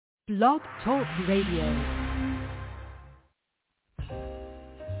Blog Talk Radio.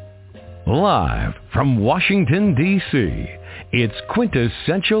 Live from Washington, D.C., it's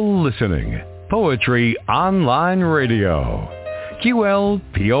Quintessential Listening, Poetry Online Radio.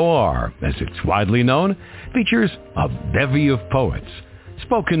 QLPOR, as it's widely known, features a bevy of poets,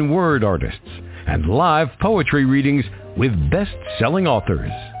 spoken word artists, and live poetry readings with best-selling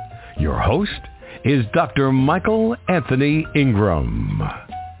authors. Your host is Dr. Michael Anthony Ingram.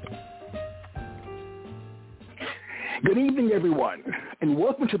 Good evening, everyone, and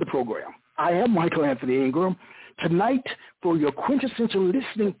welcome to the program. I am Michael Anthony Ingram. Tonight, for your quintessential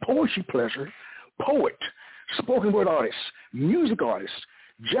listening poetry pleasure, poet, spoken word artist, music artist,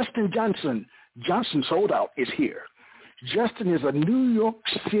 Justin Johnson Soldout is here. Justin is a New York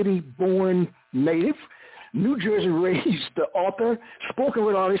City-born native, New Jersey-raised author, spoken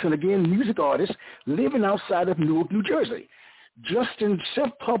word artist, and again, music artist, living outside of Newark, New Jersey. Justin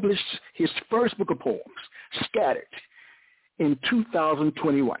self-published his first book of poems, Scattered, in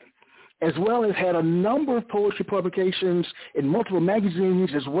 2021, as well as had a number of poetry publications in multiple magazines,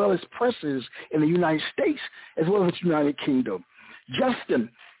 as well as presses in the United States, as well as the United Kingdom. Justin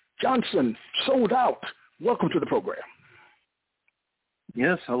Johnson Soldout, welcome to the program.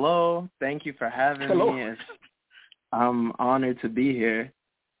 Yes, hello. Thank you for having me. I'm honored to be here.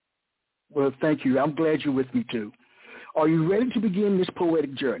 Well, thank you. I'm glad you're with me, too. Are you ready to begin this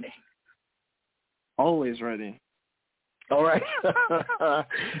poetic journey? Always ready. All right.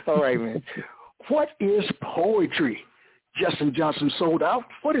 All right, man. What is poetry? Justin Johnson Soldout.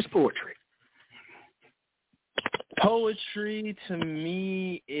 What is poetry? Poetry to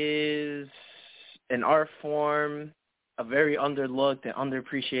me is an art form, a very underlooked and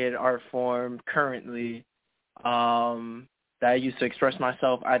underappreciated art form currently that I use to express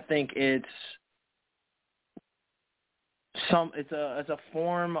myself. I think it's a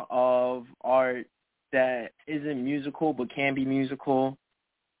form of art that isn't musical but can be musical.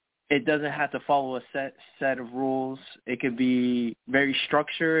 It doesn't have to follow a set of rules. It could be very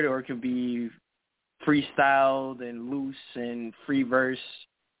structured, or it could be freestyled and loose and free verse.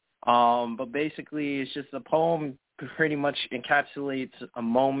 But basically, it's just a poem pretty much encapsulates a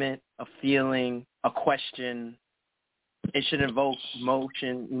moment, a feeling, a question. It should evoke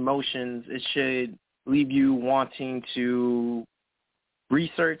emotions. It should leave you wanting to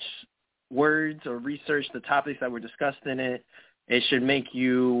research words or research the topics that were discussed in it. It should make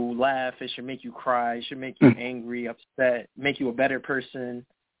you laugh. It should make you cry. It should make you angry, upset, make you a better person,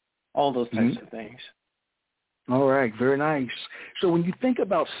 all those types of things. All right, very nice. So when you think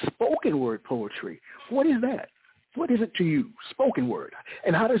about spoken word poetry, what is that? What is it to you, spoken word?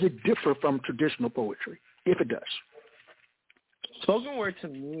 And how does it differ from traditional poetry, if it does? Spoken word to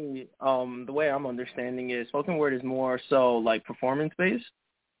me, the way I'm understanding it, spoken word is more so like performance-based.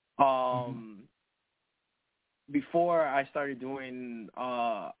 Before I started doing,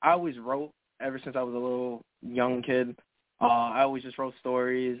 I always wrote ever since I was a little young kid. I always just wrote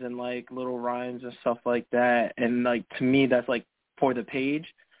stories and like little rhymes and stuff like that. And like to me, that's like for the page.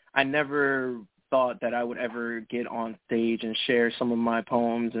 I never thought that I would ever get on stage and share some of my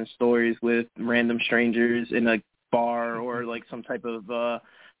poems and stories with random strangers in a bar or like some type of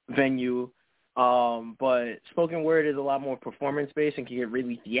venue. But spoken word is a lot more performance-based and can get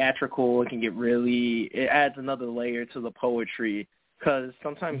really theatrical. It adds another layer to the poetry, because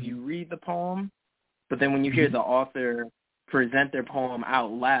sometimes you read the poem, but then when you hear the author present their poem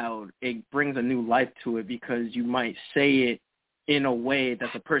out loud, it brings a new life to it, because you might say it in a way that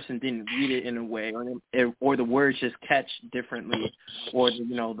the person didn't read it in a way, or the words just catch differently, or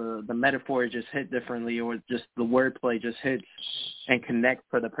the metaphor just hit differently, or just the wordplay just hits and connect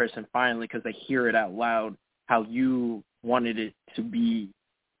for the person finally because they hear it out loud how you wanted it to be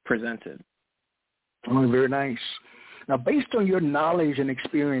presented. Oh, very nice. Now, based on your knowledge and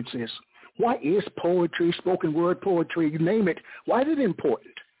experiences, why is poetry, spoken word poetry, you name it, why is it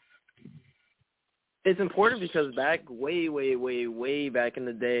important? It's important because back way back in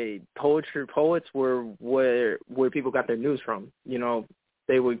the day, poets were where people got their news from.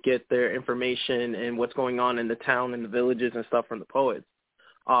 They would get their information and what's going on in the town and the villages and stuff from the poets.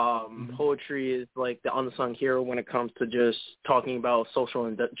 Poetry is like the unsung hero when it comes to just talking about social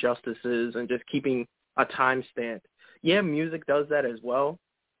injustices and just keeping a timestamp. Yeah, music does that as well.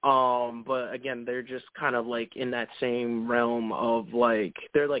 But again, they're just kind of like in that same realm of like,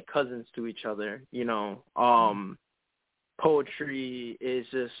 they're like cousins to each other, Poetry is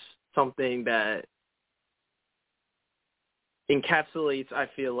just something that encapsulates, I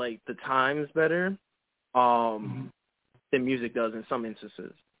feel like, the times better than music does in some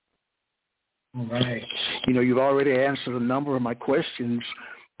instances. All right. You've already answered a number of my questions.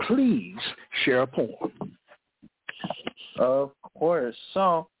 please share a poem. Of course.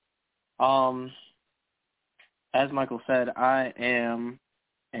 So, as Michael said, I am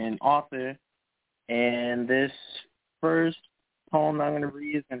an author, and this first poem that I'm going to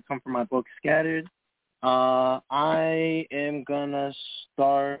read is going to come from my book, Scattered. I am going to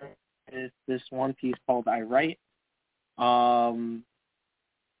start with this one piece called I Write. I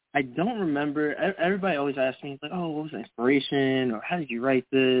don't remember. Everybody always asks me, like, oh, what was the inspiration, or how did you write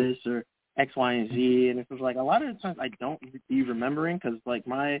this, or X, Y, and Z. And it's like a lot of the times I don't be remembering because, like,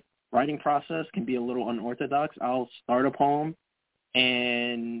 my writing process can be a little unorthodox. I'll start a poem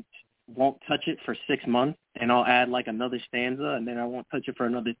and won't touch it for 6 months, and I'll add, like, another stanza, and then I won't touch it for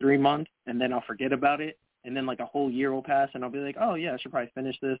another 3 months, and then I'll forget about it. And then, like, a whole year will pass, and I'll be like, oh, yeah, I should probably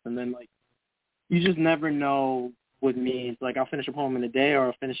finish this. And then, like, you just never know with me. It's like I'll finish a poem in a day or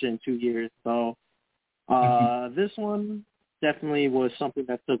I'll finish it in 2 years. So this one definitely was something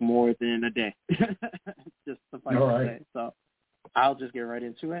that took more than a day. Just suffice to say. So I'll just get right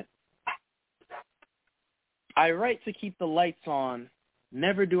into it. I write to keep the lights on.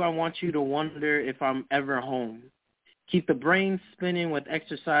 Never do I want you to wonder if I'm ever home. Keep the brain spinning with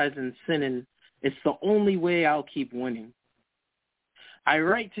exercise and sinning. It's the only way I'll keep winning. I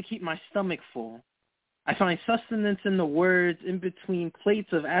write to keep my stomach full. I find sustenance in the words in between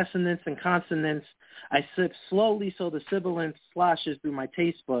plates of assonance and consonants. I sip slowly so the sibilant sloshes through my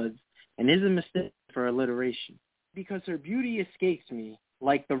taste buds and isn't mistaken for alliteration. Because her beauty escapes me,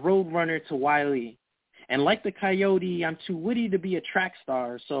 like the roadrunner to Wile E. And like the coyote, I'm too witty to be a track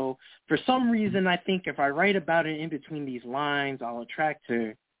star. So for some reason, I think if I write about it in between these lines, I'll attract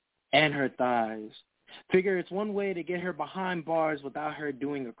her and her thighs. Figure it's one way to get her behind bars without her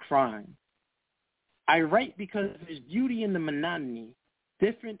doing a crime. I write because there's beauty in the monotony.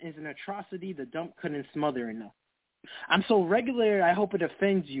 Different is an atrocity the dump couldn't smother enough. I'm so regular, I hope it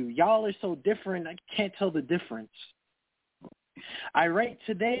offends you. Y'all are so different, I can't tell the difference. I write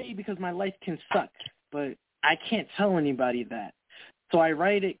today because my life can suck, but I can't tell anybody that. So I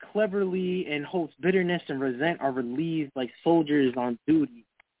write it cleverly in hopes bitterness and resent are relieved like soldiers on duty.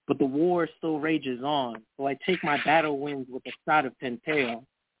 But the war still rages on, so I take my battle wins with a shot of Penteo.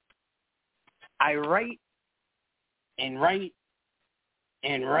 I write and write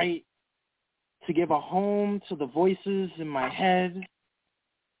and write to give a home to the voices in my head,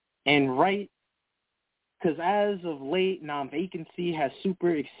 and write because as of late, non-vacancy has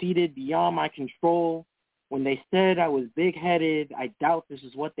super exceeded beyond my control. When they said I was big-headed, I doubt this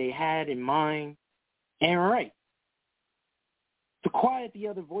is what they had in mind. And write to quiet the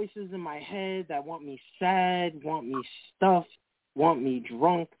other voices in my head that want me sad, want me stuffed, want me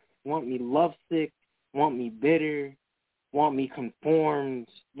drunk, want me lovesick, want me bitter, want me conformed,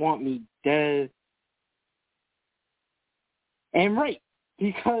 want me dead. And right,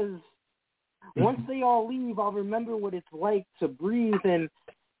 because once they all leave, I'll remember what it's like to breathe, and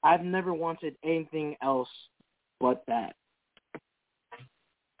I've never wanted anything else but that.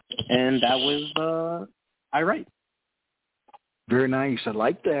 And that was I write. Very nice. I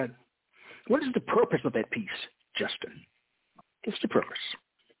like that. What is the purpose of that piece, Justin? What's the purpose?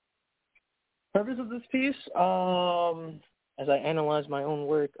 Purpose of this piece, as I analyze my own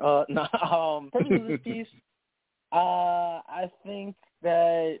work, purpose of this piece, I think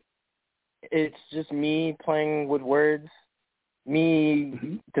that it's just me playing with words,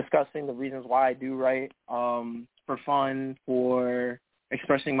 me discussing the reasons why I do write, for fun, for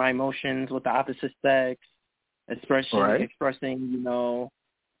expressing my emotions with the opposite sex, expressing, you know,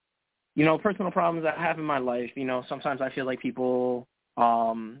 personal problems I have in my life. You know, sometimes I feel like people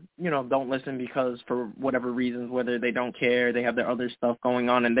don't listen because for whatever reasons, whether they don't care, they have their other stuff going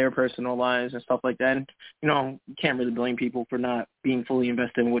on in their personal lives and stuff like that. And, you can't really blame people for not being fully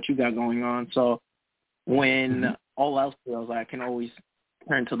invested in what you got going on. So when all else fails, I can always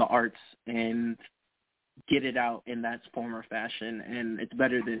turn to the arts and get it out in that form or fashion. And it's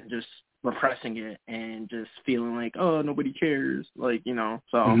better than just repressing it and just feeling like, oh, nobody cares. So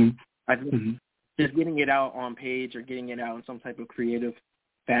I think just getting it out on page or getting it out in some type of creative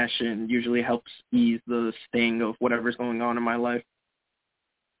fashion usually helps ease the sting of whatever's going on in my life.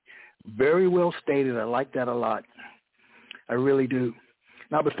 Very well stated. I like that a lot. I really do.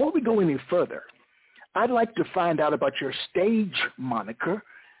 Now, before we go any further, I'd like to find out about your stage moniker,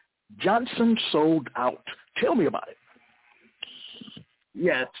 Johnson Sold Out. Tell me about it.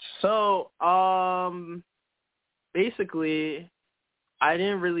 Yes. So, basically, I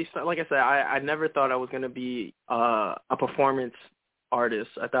didn't really start, like I said, I never thought I was going to be a performance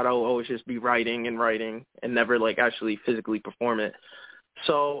artist. I thought I would always just be writing and never actually physically perform it.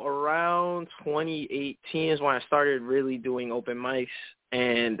 So around 2018 is when I started really doing open mics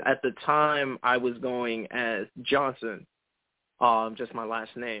And at the time, I was going as Johnson, just my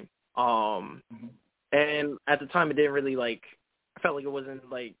last name. And at the time, it didn't really, like, I felt like it wasn't,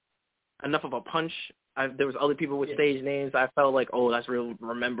 like, enough of a punch. There was other people with stage names. I felt like, oh, that's real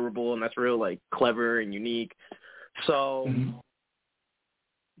memorable and that's real, like, clever and unique. So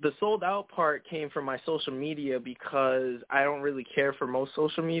the sold out part came from my social media because I don't really care for most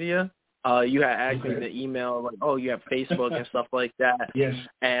social media. You had asked me in the email, like, oh, you have Facebook and stuff like that. Yes.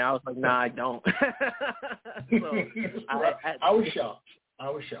 And I was like, nah, I don't. So I was shocked.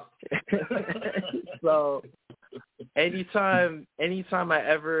 So anytime I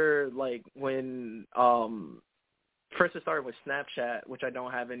ever, like, when first it started with Snapchat, which I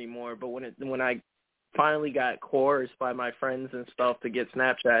don't have anymore, but when I finally got coerced by my friends and stuff to get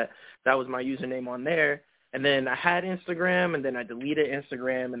Snapchat, that was my username on there. And then I had Instagram, and then I deleted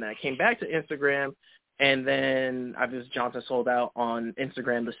Instagram, and then I came back to Instagram, and then I was Johnson Soldout on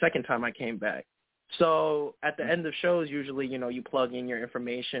Instagram the second time I came back. So at the end of shows, usually, you plug in your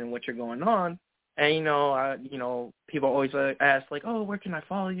information, what you're going on, and, people always ask, like, oh, where can I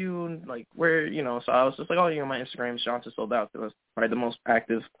follow you? And, like, where, so I was just like, oh, my Instagram is Johnson Soldout. It was probably the most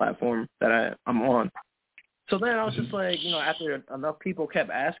active platform that I'm on. So then I was just like, after enough people kept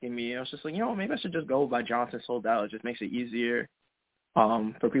asking me, I was just like, maybe I should just go by Johnson Soldout. It just makes it easier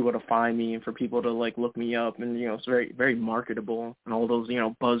for people to find me and for people to, like, look me up. And, it's very, very marketable and all those,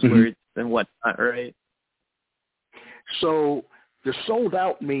 buzzwords and whatnot, right? So the sold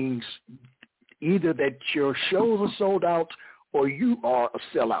out means either that your shows are sold out or you are a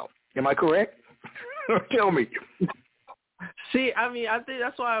sellout. Am I correct? Tell me. See, I mean, I think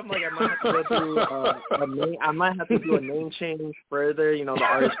that's why I'm like, I might have to go through I might have to do a name change further. The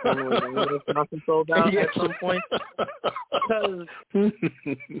artist formerly known as Johnson Soldout at some point. Because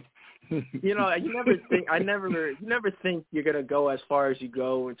you never think you're gonna go as far as you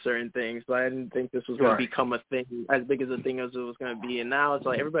go in certain things. But I didn't think this was gonna become a thing as big as a thing as it was gonna be. And now it's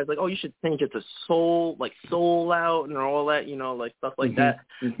like everybody's like, oh, you should change it to soul out and all that, like stuff like that.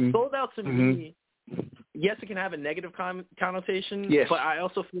 Sold out to me. Yes, it can have a negative connotation, but I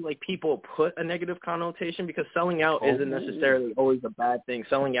also feel like people put a negative connotation because selling out isn't necessarily always a bad thing.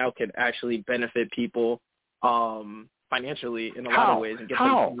 Selling out can actually benefit people financially in a lot of ways. And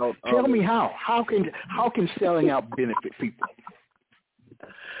Tell me how. How can selling out benefit people?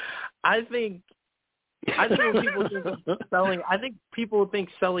 I think when people think people think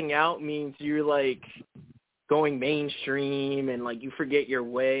selling out means you're like going mainstream and like you forget your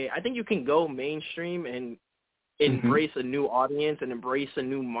way. I think you can go mainstream and embrace a new audience and embrace a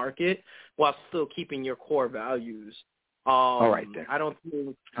new market while still keeping your core values. All right then.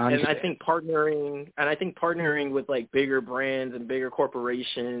 I think partnering with like bigger brands and bigger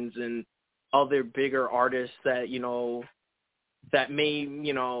corporations and other bigger artists that that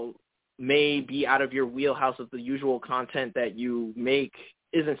may be out of your wheelhouse of the usual content that you make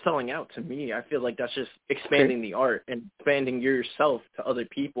isn't selling out to me. I feel like that's just expanding the art and expanding yourself to other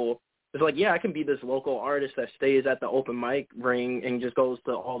people. It's like, yeah, I can be this local artist that stays at the open mic ring and just goes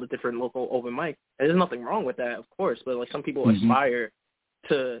to all the different local open mics. And there's nothing wrong with that, of course, but like some people aspire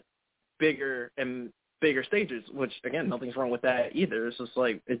to bigger stages, which again, nothing's wrong with that either. It's just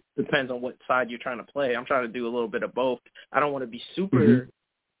like, it depends on what side you're trying to play. I'm trying to do a little bit of both. I don't want to be super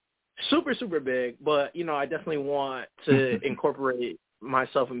big, but I definitely want to incorporate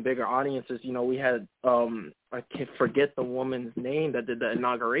myself in bigger audiences. We had I can't forget the woman's name that did the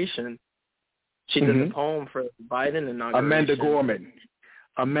inauguration. She did the poem for Biden inauguration.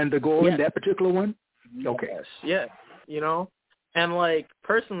 Amanda Gorman, that particular one? Okay. Yes. And like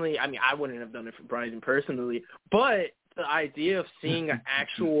personally, I mean, I wouldn't have done it for Biden personally, but the idea of seeing an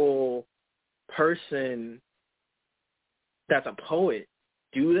actual person that's a poet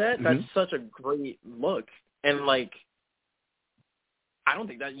do that's such a great look. And like, I don't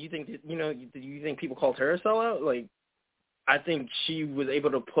think that you think, do you think people called her a sellout? Like, I think she was able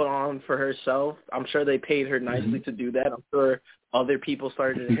to put on for herself. I'm sure they paid her nicely to do that. I'm sure other people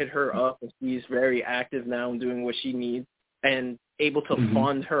started to hit her up, and she's very active now and doing what she needs and able to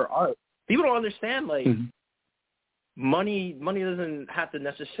fund her art. People don't understand, like, money doesn't have to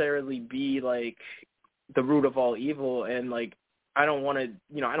necessarily be, like, the root of all evil. And, like, I don't want to,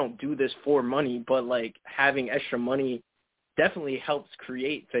 I don't do this for money, but, like, having extra money definitely helps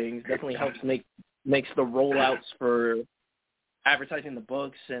create things, definitely helps makes the rollouts for advertising the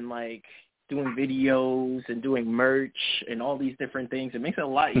books and like doing videos and doing merch and all these different things. It makes it a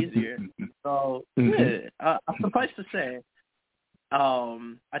lot easier. So suffice to say,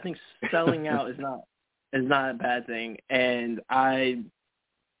 I think selling out is not a bad thing. And I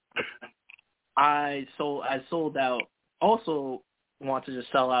sold out also want to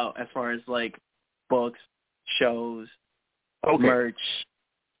just sell out as far as like books, shows, Okay. merch,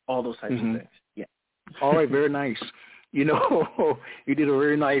 all those types of things. Yeah. All right, very nice. You know, you did a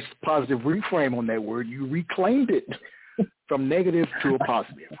very nice positive reframe on that word. You reclaimed it from negative to a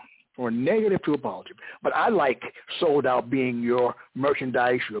positive, or negative to a positive. But I like Sold Out being your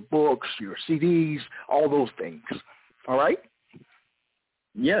merchandise, your books, your CDs, all those things. All right?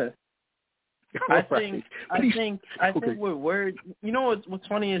 Yeah. I think Okay. with words, you know what's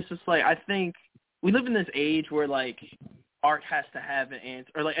funny is just like I think we live in this age where like art has to have an answer,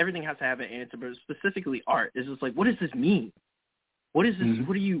 or like everything has to have an answer, but specifically art is just like, what does this mean? What is this?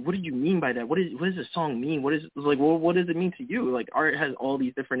 What did you mean by that? What does this song mean? What does it mean to you? Like art has all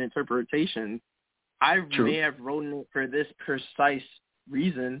these different interpretations. I may have written it for this precise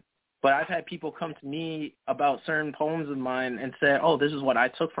reason, but I've had people come to me about certain poems of mine and say, oh, this is what I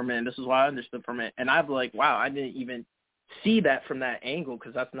took from it, and this is what I understood from it. And I'm like, wow, I didn't even see that from that angle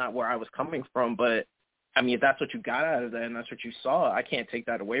because that's not where I was coming from. But, I mean, if that's what you got out of that and that's what you saw, I can't take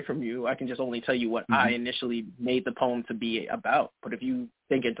that away from you. I can just only tell you what I initially made the poem to be about. But if you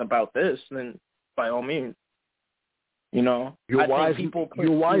think it's about this, then by all means, you know. You're wise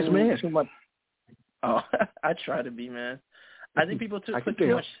man. Too much. Oh, I try to be, man. I think people put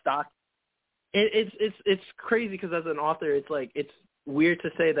too much stock. It's crazy because as an author, it's like it's weird to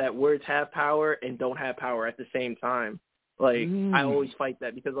say that words have power and don't have power at the same time. Like I always fight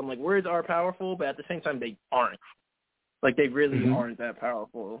that because I'm like words are powerful, but at the same time they aren't. Like they really aren't that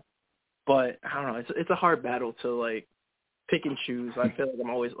powerful. But I don't know. It's a hard battle to like pick and choose. I feel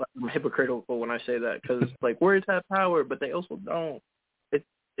like I'm hypocritical when I say that because like words have power, but they also don't.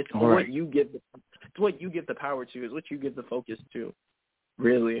 It's what you give. It's what you give the power to. It's what you give the focus to.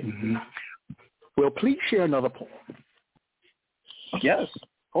 Really. Well, please share another poem. Yes, of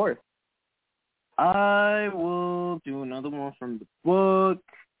course. I will do another one from the book,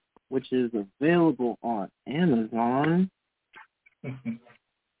 which is available on Amazon.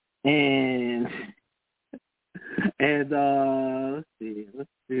 and let's see. Let's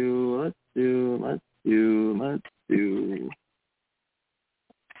do.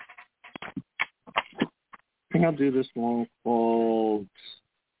 I think I'll do this one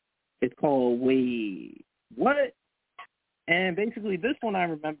it's called Wait, What? And basically this one I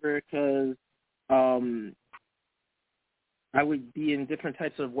remember because I would be in different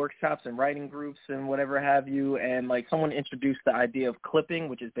types of workshops and writing groups and whatever have you, and like someone introduced the idea of clipping,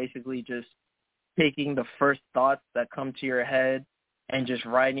 which is basically just taking the first thoughts that come to your head and just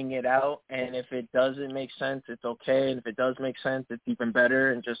writing it out. And if it doesn't make sense, it's okay. And if it does make sense, it's even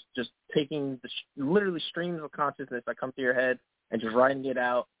better. And just taking literally streams of consciousness that come to your head and just writing it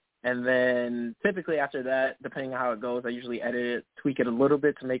out. And then typically after that, depending on how it goes, I usually edit it, tweak it a little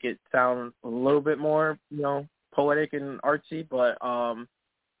bit to make it sound a little bit more, poetic and artsy. But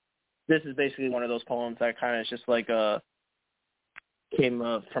this is basically one of those poems that kind of just like came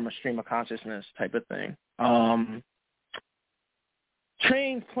from a stream of consciousness type of thing.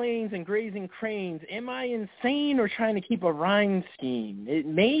 Trains, planes, and grazing cranes. Am I insane or trying to keep a rhyme scheme? It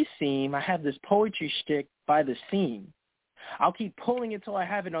may seem I have this poetry shtick by the seam. I'll keep pulling it till I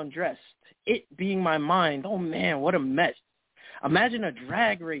have it undressed. It being my mind, oh man, what a mess. Imagine a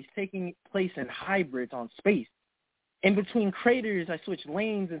drag race taking place in hybrids on space. In between craters, I switch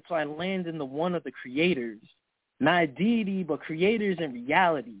lanes until I land in the one of the creators. Not a deity, but creators in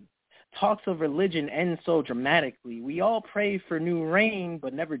reality. Talks of religion end so dramatically. We all pray for new rain,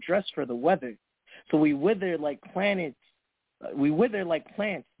 but never dress for the weather. So we wither like plants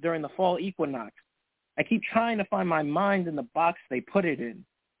during the fall equinox. I keep trying to find my mind in the box they put it in.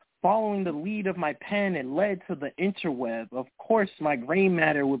 Following the lead of my pen, it led to the interweb. Of course, my gray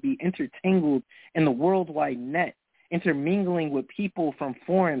matter would be intertangled in the worldwide net, intermingling with people from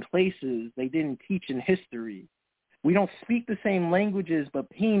foreign places they didn't teach in history. We don't speak the same languages, but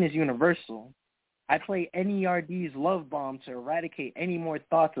pain is universal. I play NERD's love bomb to eradicate any more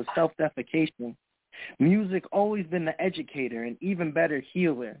thoughts of self-defecation. Music always been the educator and even better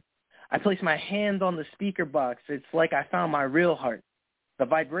healer. I place my hand on the speaker box. It's like I found my real heart. The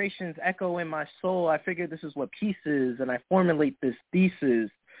vibrations echo in my soul. I figure this is what peace is, and I formulate this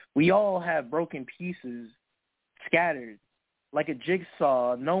thesis. We all have broken pieces, scattered. Like a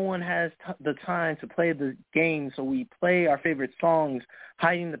jigsaw, no one has the time to play the game, so we play our favorite songs,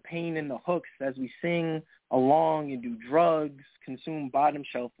 hiding the pain in the hooks as we sing along and do drugs, consume bottom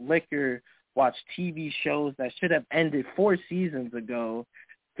shelf liquor, watch TV shows that should have ended 4 seasons ago,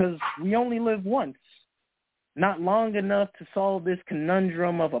 because we only live once. Not long enough to solve this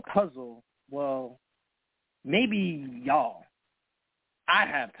conundrum of a puzzle. Well, maybe y'all. I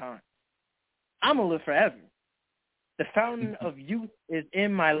have time. I'm going to live forever. The Fountain of Youth is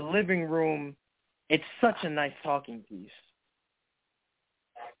in my living room. It's such a nice talking piece.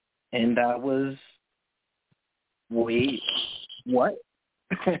 And that was, wait, what?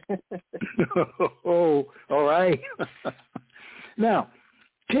 Oh, all right. Now,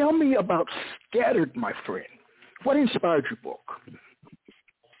 tell me about Scattered, my friend. What inspired your book?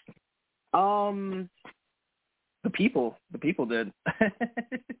 The people did.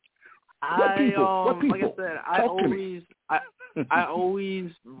 What people? What people? Like I said, I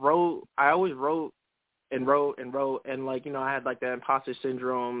always wrote and wrote, and like, you know, I had like that imposter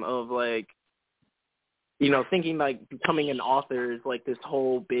syndrome of like, you know, thinking like becoming an author is like this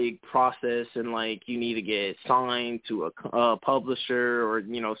whole big process, and like you need to get signed to a publisher, or,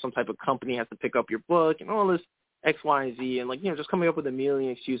 you know, some type of company has to pick up your book and all this X, Y, and Z, and like, you know, just coming up with a million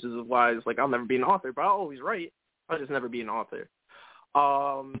excuses of why it's like I'll never be an author, but I'll always write. I'll just never be an author.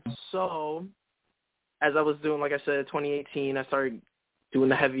 So as I was doing, like I said, 2018, I started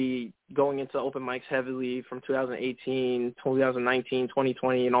doing going into open mics heavily from 2018, 2019,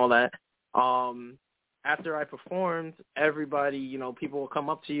 2020, and all that. After I performed, everybody, you know, people will come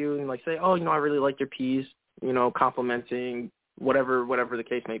up to you and like say, oh, you know, I really like your piece, you know, complimenting, whatever the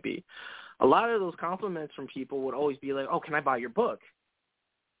case may be. A lot of those compliments from people would always be like, oh, can I buy your book?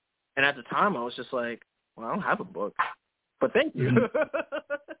 And at the time I was just like, well, I don't have a book, but thank you.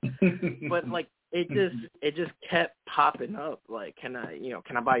 But like, it just kept popping up. Like, can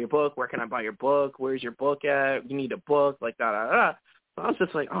I buy your book? Where can I buy your book? Where's your book at? You need a book, like da da da. So I was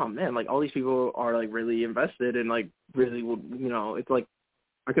just like, oh man, like all these people are like really invested and like really would, you know, it's like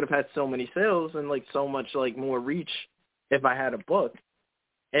I could have had so many sales and like so much like more reach if I had a book.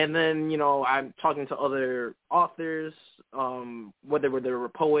 And then, you know, I'm talking to other authors, whether they were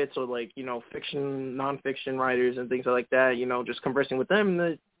poets or like, you know, fiction, nonfiction writers and things like that, you know, just conversing with them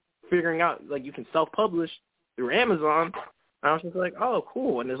and figuring out like you can self-publish through Amazon. And I was just like, oh,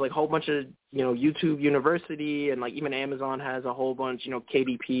 cool. And there's like a whole bunch of, you know, YouTube University, and like even Amazon has a whole bunch, you know,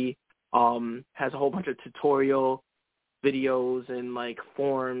 KDP has a whole bunch of tutorial videos and like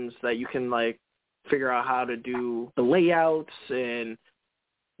forums that you can like figure out how to do the layouts and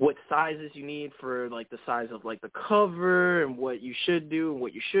what sizes you need for like the size of like the cover and what you should do and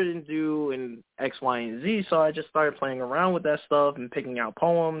what you shouldn't do and X, Y, and Z. So I just started playing around with that stuff and picking out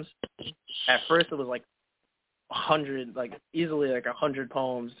poems. At first it was like 100, like easily like 100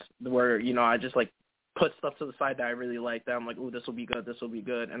 poems where, you know, I just like put stuff to the side that I really liked that I'm like, ooh, this will be good.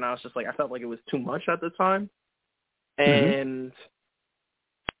 And I was just like, I felt like it was too much at the time. And,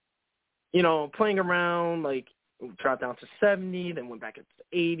 you know, playing around, like, dropped down to 70, then went back up to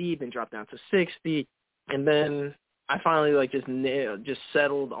 80, then dropped down to 60, and then I finally like just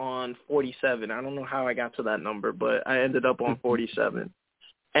settled on 47. I don't know how I got to that number, but I ended up on 47.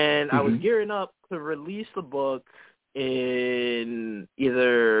 And I was gearing up to release the book in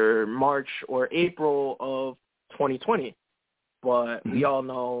either March or April of 2020. But we all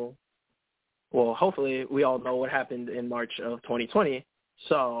know, well, hopefully we all know what happened in March of 2020.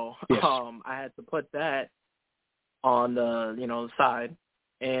 So I had to put that on the, you know, side,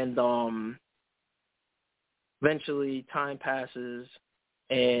 and eventually time passes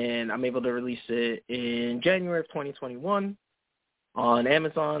and I'm able to release it in January of 2021 on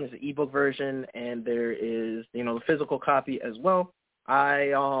Amazon. There's an ebook version and there is, you know, the physical copy as well. I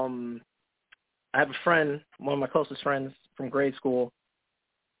have a friend, one of my closest friends from grade school.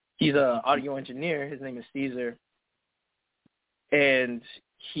 He's an audio engineer. His name is Caesar, and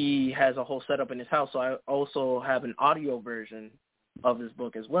he has a whole setup in his house, so I also have an audio version of this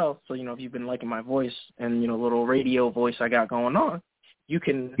book as well. So, you know, if you've been liking my voice and, you know, little radio voice I got going on, you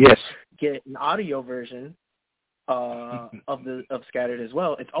can get an audio version of Scattered as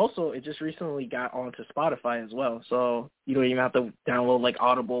well. It just recently got onto Spotify as well, so you don't even have to download like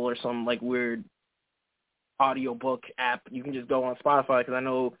Audible or some like weird audiobook app. You can just go on Spotify, because I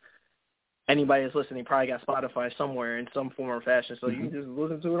know anybody that's listening probably got Spotify somewhere in some form or fashion, so you can just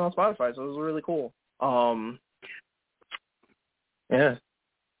listen to it on Spotify. So it was really cool. Yeah.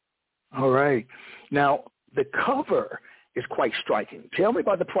 All right. Now, the cover is quite striking. Tell me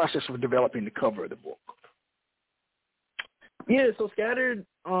about the process of developing the cover of the book. Yeah, so Scattered,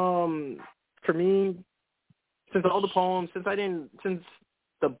 for me, since all the poems, since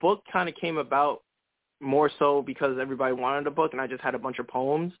the book kind of came about more so because everybody wanted a book and I just had a bunch of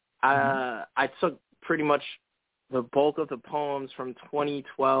poems, I took pretty much the bulk of the poems from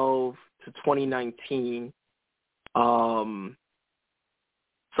 2012 to 2019.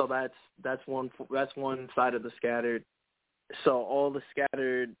 So that's one side of the Scattered. So all the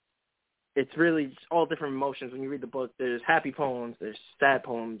Scattered it's really just all different emotions. When you read the book, there's happy poems, there's sad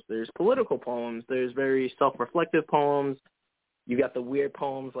poems, there's political poems, there's very self-reflective poems. You got the weird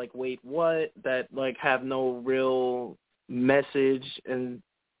poems like Wait, What? That like have no real message, and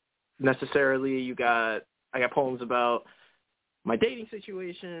necessarily I got poems about my dating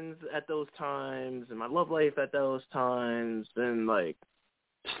situations at those times and my love life at those times, and like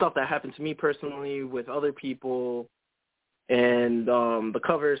stuff that happened to me personally with other people. And the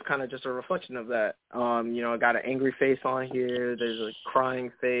cover is kind of just a reflection of that. I got an angry face on here. There's a crying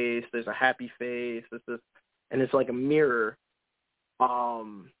face. There's a happy face. And it's like a mirror.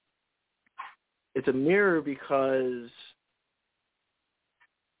 It's a mirror because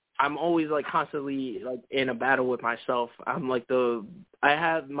I'm always like constantly like in a battle with myself. I'm like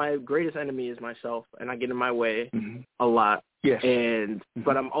my greatest enemy is myself, and I get in my way a lot. Yes.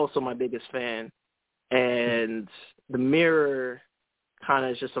 But I'm also my biggest fan. And the mirror kind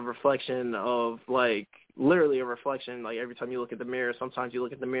of is just a reflection of, like, literally a reflection. Like, every time you look at the mirror, sometimes you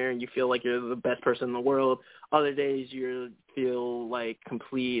look at the mirror and you feel like you're the best person in the world. Other days you feel, like,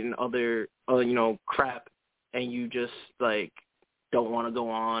 complete and other, crap, and you just, like, don't want to go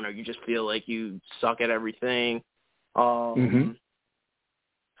on, or you just feel like you suck at everything. So,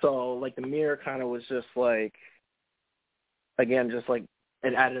 like, the mirror kind of was just, like, again, just, like,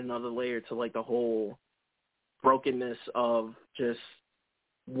 it added another layer to, like, the whole brokenness of just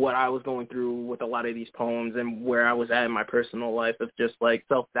what I was going through with a lot of these poems and where I was at in my personal life of just, like,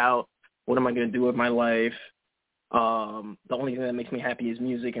 self-doubt. What am I going to do with my life? The only thing that makes me happy is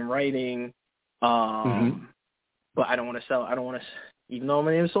music and writing. But I don't want to, even though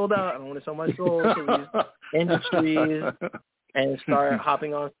my name is Soldout, I don't want to sell my soul to these industries and start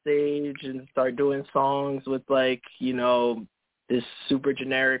hopping on stage and start doing songs with, like, this super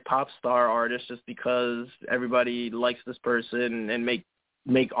generic pop star artist just because everybody likes this person, and make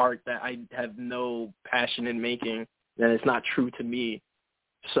art that I have no passion in making, and it's not true to me.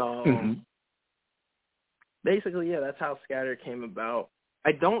 So basically, yeah, that's how Scattered came about.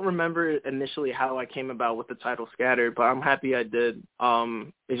 I don't remember initially how I came about with the title Scattered, but I'm happy I did.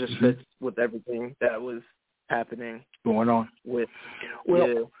 It just fits with everything that was happening. Going on. What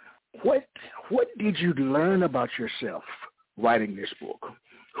did you learn about yourself writing this book?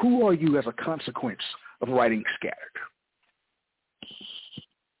 Who are you as a consequence of writing Scattered?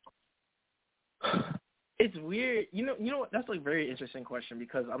 It's weird. You know what? That's like a very interesting question,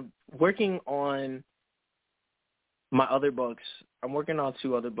 because I'm working on my other books. I'm working on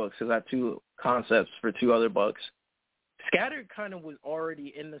 2 other books because I have 2 concepts for 2 other books. Scattered kind of was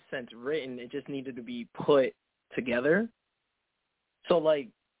already, in the sense, written. It just needed to be put together. So, like,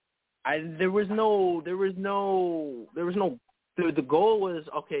 the goal was,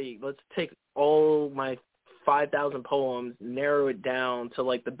 okay, let's take all my 5,000 poems, narrow it down to,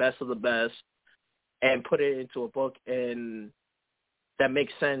 like, the best of the best, and put it into a book, and that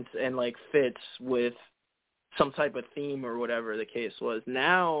makes sense and, like, fits with some type of theme or whatever the case was.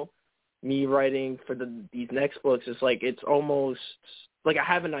 Now, me writing for these next books, it's like, it's almost like I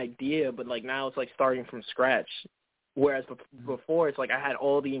have an idea, but, like, now it's like starting from scratch. Whereas before, it's like I had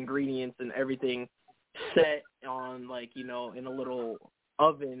all the ingredients and everything set on, like, in a little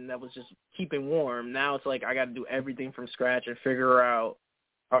oven that was just keeping warm. Now it's like I got to do everything from scratch and figure out,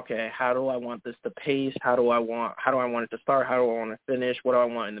 okay, how do I want this to pace? How do I want it to start? How do I want to finish? What do I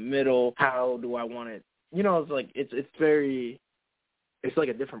want in the middle? How do I want it? It's like it's like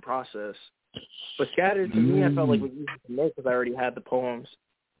a different process. But Scattered, to me, I felt like it was easy to make because I already had the poems.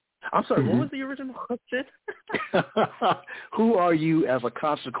 I'm sorry, what was the original question? Who are you as a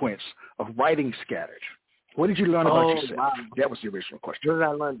consequence of writing Scattered? What did you learn about yourself? Wow. That was the original question. What did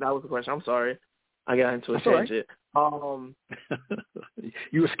I learn? That was the question. I'm sorry. I got into a tangent. Right.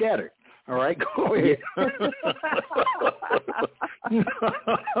 You were scattered. All right, go ahead.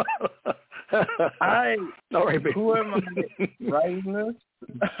 All right, baby. Who am I writing this?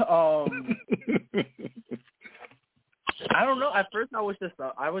 I don't know. At first, I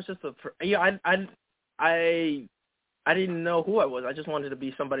didn't know who I was. I just wanted to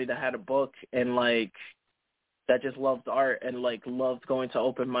be somebody that had a book and, like, that just loved art and, like, loved going to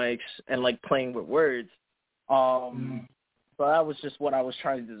open mics and, like, playing with words. So that was just what I was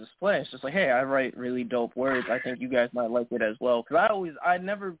trying to display. It's just like, hey, I write really dope words. I think you guys might like it as well. Because I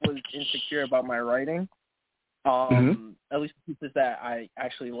never was insecure about my writing. At least the pieces that I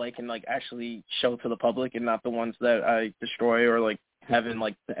actually like and, like, actually show to the public, and not the ones that I destroy or, like, have in,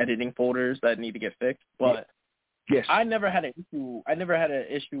 like, the editing folders that need to get fixed. But yes, I never had an issue. I never had an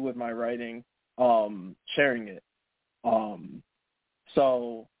issue with my writing, sharing it.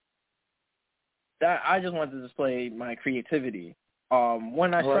 So that I just wanted to display my creativity.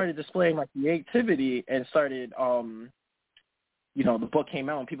 when I started displaying my creativity and started, the book came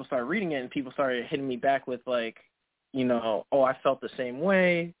out and people started reading it and people started hitting me back with like, oh, I felt the same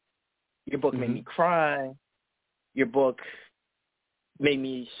way. Your book made me cry. Your book made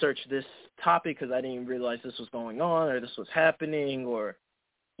me search this topic because I didn't realize this was going on or this was happening, or,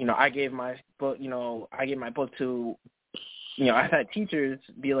 I gave my book, to, I've had teachers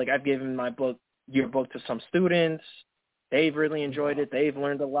be like, I've given your book to some students. They've really enjoyed it. They've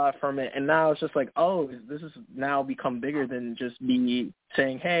learned a lot from it. And now it's just like, oh, this has now become bigger than just me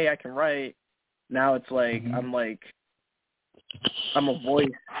saying, hey, I can write. Now it's like, I'm a voice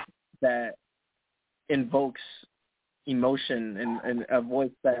that invokes emotion and a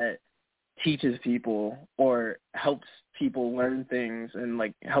voice that teaches people or helps people learn things and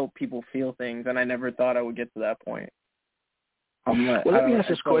like help people feel things. And I never thought I would get to that point. Let me ask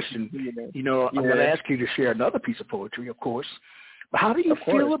this question. I'm going to ask you to share another piece of poetry, of course. But how do you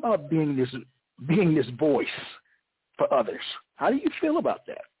feel about being this voice for others? How do you feel about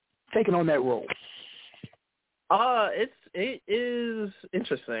that, taking on that role? It is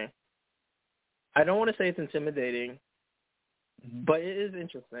interesting. I don't want to say it's intimidating, but it is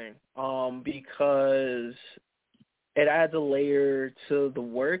interesting because it adds a layer to the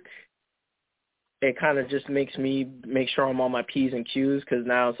work. It kind of just makes me make sure I'm on my P's and Q's, because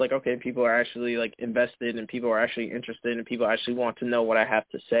now it's like, okay, people are actually like invested and people are actually interested and people actually want to know what I have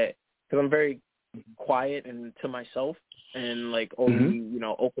to say. Because I'm very quiet and to myself and like only,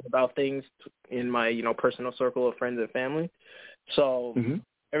 open about things in my, personal circle of friends and family. So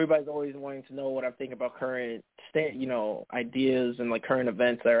everybody's always wanting to know what I'm thinking about current, ideas and like current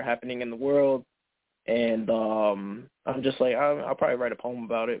events that are happening in the world. And I'm just like, I'll probably write a poem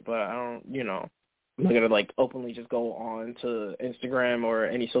about it, but I don't, I'm not going to like openly just go on to Instagram or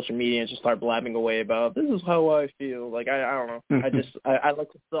any social media and just start blabbing away about this is how I feel. Like, I don't know. I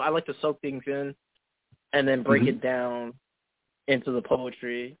like to soak things in and then break it down into the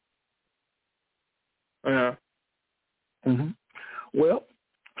poetry. Well,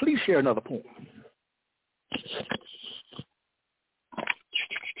 please share another poem.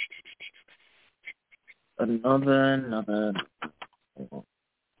 Another.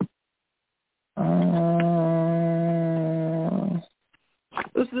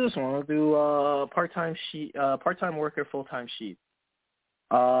 Let's do this one. I'll do part-time worker, full-time sheep.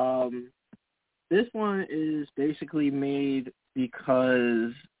 This one is basically made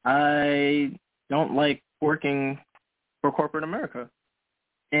because I don't like working for corporate America.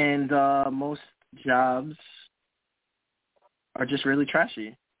 And most jobs are just really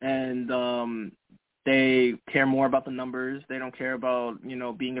trashy. And they care more about the numbers. They don't care about,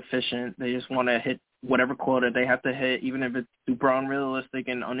 being efficient. They just want to hit whatever quota they have to hit, even if it's super unrealistic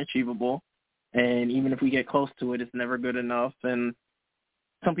and unachievable. And even if we get close to it, it's never good enough. And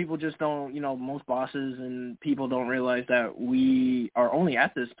some people just don't, most bosses and people don't realize that we are only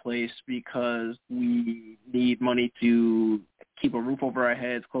at this place because we need money to keep a roof over our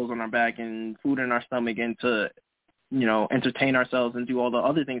heads, clothes on our back, and food in our stomach, and to, entertain ourselves and do all the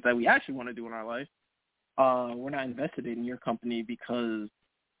other things that we actually want to do in our life. We're not invested in your company because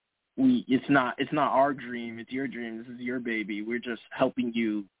it's not our dream, it's your dream, this is your baby. We're just helping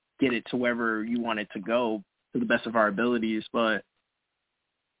you get it to wherever you want it to go to the best of our abilities. But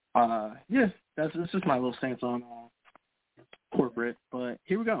that's just my little stance on corporate. But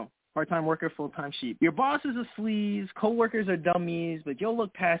here we go. Part-time worker, full-time sheep. Your boss is a sleaze, co-workers are dummies, but you'll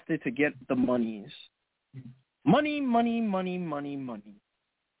look past it to get the monies. Money, money, money, money, money.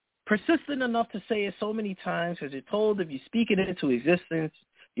 Persistent enough to say it so many times because you're told if you speak it into existence,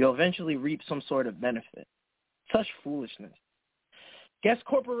 you'll eventually reap some sort of benefit. Such foolishness. Guess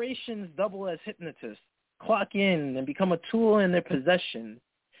corporations double as hypnotists, clock in and become a tool in their possession.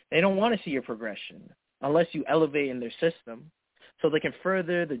 They don't want to see your progression unless you elevate in their system, so they can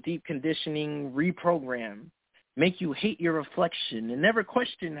further the deep conditioning, reprogram, make you hate your reflection and never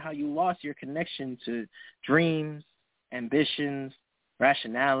question how you lost your connection to dreams, ambitions,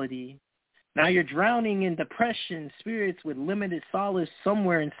 rationality. Now you're drowning in depression, spirits with limited solace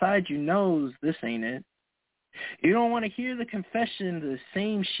somewhere inside you knows this ain't it. You don't want to hear the confession. The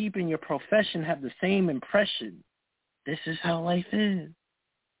same sheep in your profession have the same impression. This is how life is.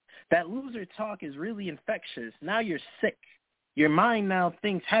 That loser talk is really infectious. Now you're sick. Your mind now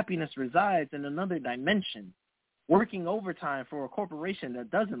thinks happiness resides in another dimension. Working overtime for a corporation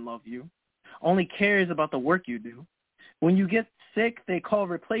that doesn't love you, only cares about the work you do. When you get sick, they call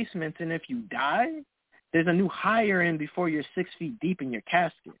replacements, and if you die, there's a new hire in before you're 6 feet deep in your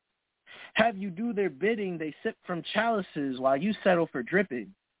casket. Have you do their bidding, they sip from chalices while you settle for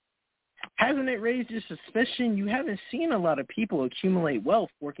dripping. Hasn't it raised your suspicion you haven't seen a lot of people accumulate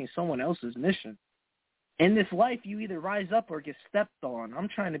wealth working someone else's mission? In this life, you either rise up or get stepped on. I'm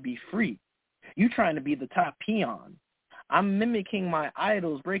trying to be free. You trying to be the top peon. I'm mimicking my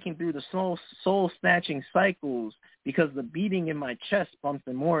idols, breaking through the soul-snatching cycles because the beating in my chest bumps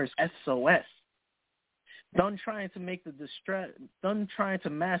the Morris SOS. Done trying to mask the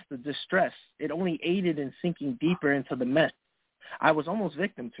distress. It only aided in sinking deeper into the mess. I was almost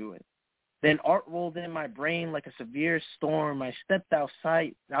victim to it. Then art rolled in my brain like a severe storm. I stepped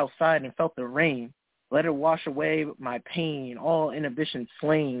outside and felt the rain. Let it wash away my pain, all inhibition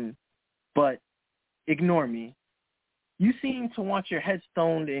slain. But ignore me. You seem to want your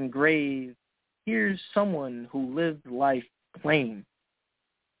headstone engraved. Here's someone who lived life plain.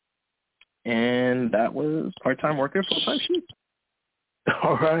 And that was Part-Time Worker, Full-Time Sheep.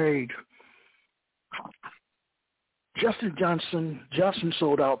 All right. Justin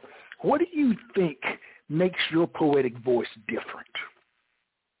Soldout, what do you think makes your poetic voice different?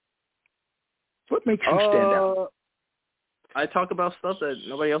 What makes you stand out? I talk about stuff that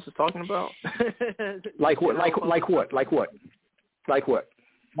nobody else is talking about. Like what? Like what? Give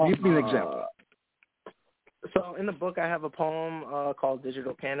me an example. So in the book, I have a poem called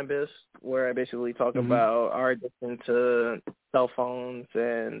Digital Cannabis, where I basically talk about our addiction to cell phones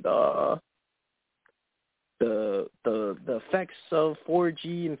and the effects of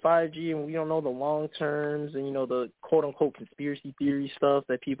 4G and 5G, and we don't know the long terms, and the quote unquote conspiracy theory stuff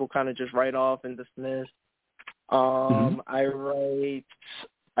that people kind of just write off and dismiss. I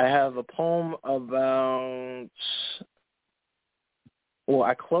have a poem about. Well,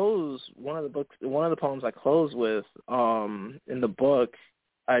 I close one of the poems I close with in the book.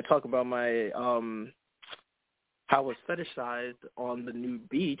 I talk about my how I was fetishized on the nude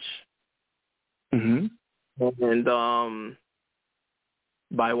beach, and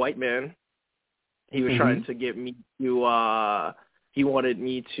by a white man. He was trying to get me to. He wanted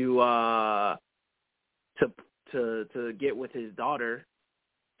me to get with his daughter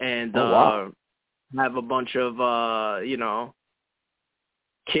and have a bunch of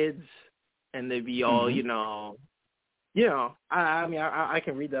kids, and they'd be all I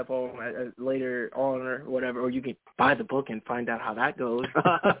can read that poem later on or whatever, or you can buy the book and find out how that goes.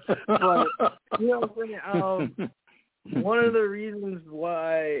 But one of the reasons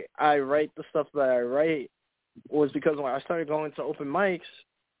why I write the stuff that I write was because when I started going to open mics,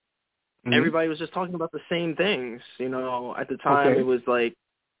 everybody was just talking about the same things. At the time it was like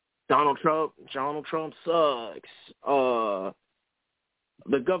Donald Trump sucks.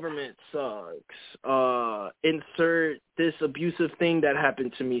 The government sucks. Insert this abusive thing that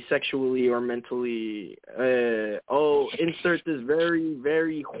happened to me sexually or mentally. Insert this very,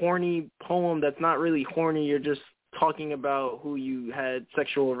 very horny poem that's not really horny. You're just talking about who you had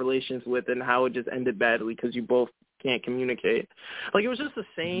sexual relations with and how it just ended badly because you both can't communicate. Like, it was just the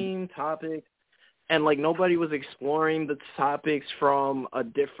same topic, and like nobody was exploring the topics from a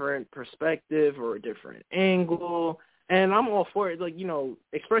different perspective or a different angle. And I'm all for it. Like,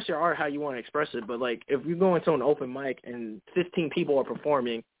 express your art how you want to express it. But, like, if you go into an open mic and 15 people are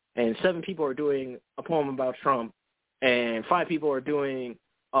performing and 7 people are doing a poem about Trump and 5 people are doing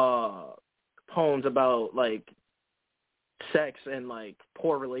poems about, like, sex and, like,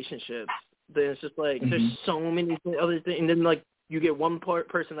 poor relationships, then it's just, like, there's so many other things. And then, like, you get one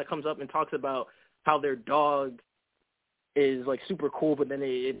person that comes up and talks about how their dog is, like, super cool, but then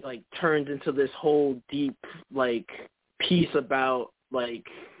it like, turns into this whole deep, like, piece about like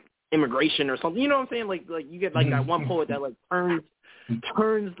immigration or something. You know what I'm saying? Like you get like that one poet that like turns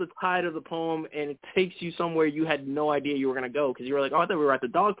the tide of the poem, and it takes you somewhere you had no idea you were gonna go, because you were like, oh, I thought we were at the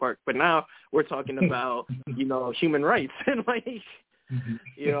dog park, but now we're talking about human rights and like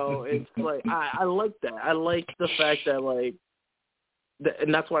it's like I like that. I like the fact that like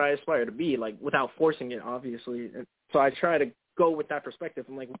and that's what I aspire to be, like, without forcing it, obviously. And so I try to go with that perspective.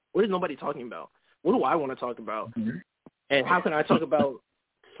 I'm like, what is nobody talking about? What do I want to talk about? And how can I talk about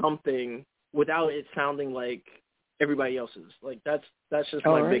something without it sounding like everybody else's? Like, that's just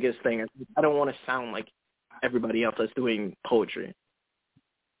my biggest thing. I don't want to sound like everybody else that's doing poetry.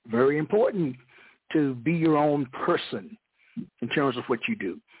 Very important to be your own person in terms of what you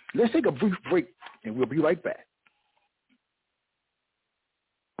do. Let's take a brief break, and we'll be right back.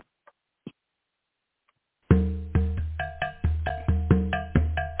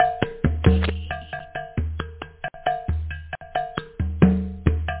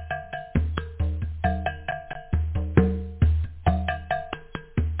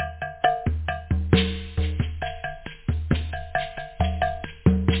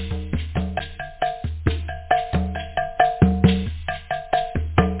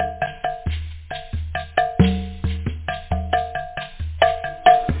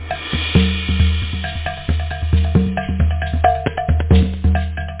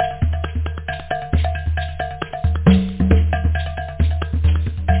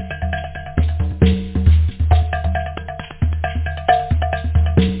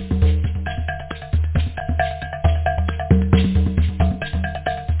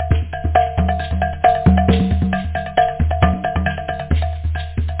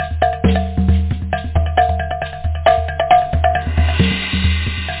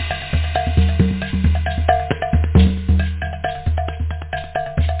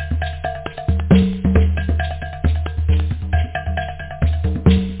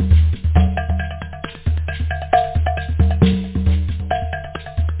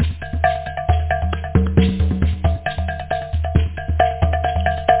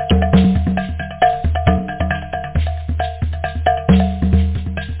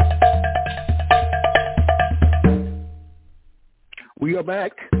 We are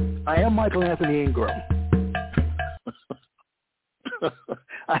back. I am Michael Anthony Ingram.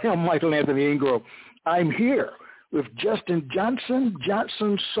 I'm here with Justin Johnson.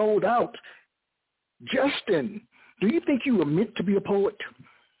 Johnson sold out. Justin, do you think you were meant to be a poet?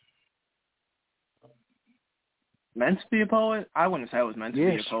 Meant to be a poet? I wouldn't say I was meant to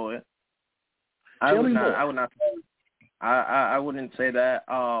be a poet. Tell me more. I would not. I wouldn't say that.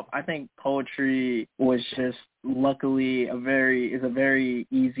 I think poetry was just luckily a very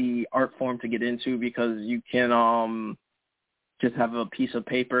easy art form to get into because you can just have a piece of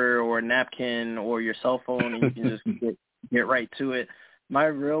paper or a napkin or your cell phone and you can just get right to it. My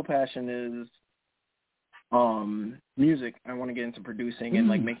real passion is music. I want to get into producing and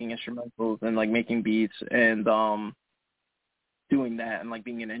like making instrumentals and like making beats and doing that and like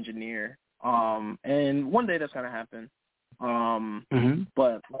being an engineer. And one day that's gonna happen.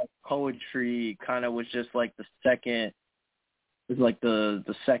 But like poetry kind of was just like the second, it's like the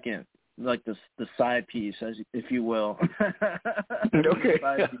second, like the side piece, as if you will. Okay.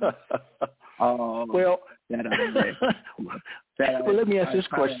 Well, let me ask this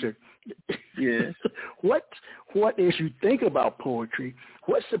question. Yeah. What as you think about poetry,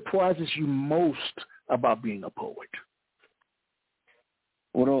 what surprises you most about being a poet?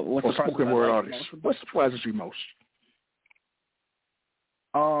 What's or spoken word artist? What surprises you most?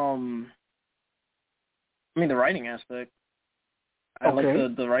 I mean, the writing aspect. I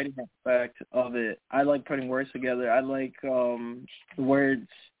like the writing aspect of it. I like putting words together. I like the words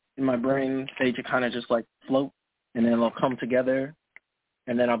in my brain. They just kind of just like float, and then they'll come together,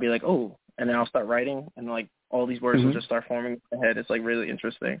 and then I'll be like, oh, and then I'll start writing, and like all these words will just start forming in my head. It's like really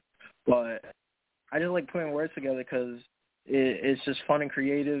interesting. But I just like putting words together because it's just fun and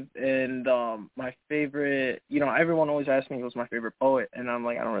creative. And my favorite, everyone always asks me who's my favorite poet, and I'm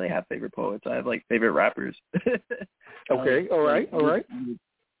like, I don't really have favorite poets. I have like favorite rappers. Okay, all right.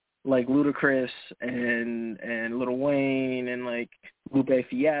 Like Ludacris and Lil Wayne and like Lupe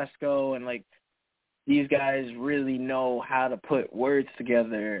Fiasco, and like these guys really know how to put words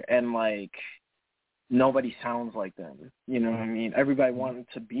together, and like nobody sounds like them. You know what I mean? Everybody wanted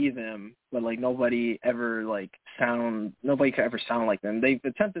to be them, but like nobody could ever sound like them. They've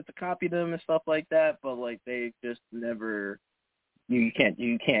attempted to copy them and stuff like that, but like they just never. You can't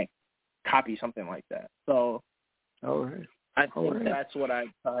copy something like that. So, all right. I think that's what I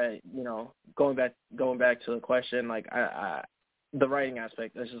going back to the question, like I the writing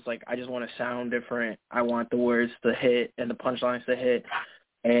aspect, it's just like I just want to sound different. I want the words to hit and the punchlines to hit,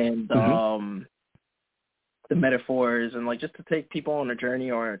 and the metaphors, and like just to take people on a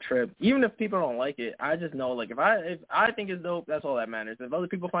journey or a trip. Even if people don't like it, I just know like if I think it's dope, that's all that matters. If other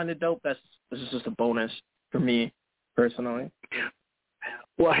people find it dope, this is just a bonus for me personally.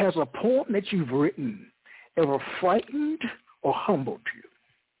 Well, has a poem that you've written ever frightened or humbled you?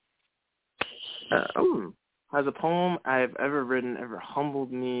 Has a poem I've ever written ever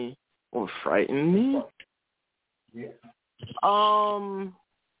humbled me or frightened me? Yeah.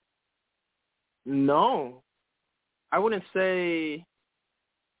 No. I wouldn't say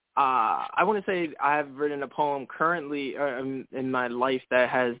I've written a poem currently in my life that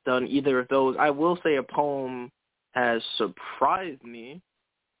has done either of those. I will say a poem has surprised me.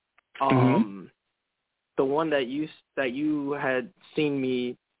 The one that you had seen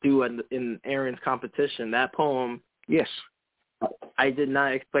me do in Aaron's competition, that poem. Yes. I did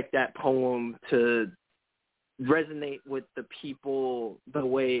not expect that poem to resonate with the people the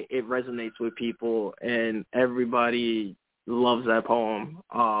way it resonates with people, and everybody loves that poem.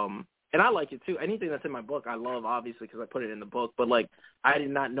 And I like it too. Anything that's in my book, I love, obviously, because I put it in the book. But like, I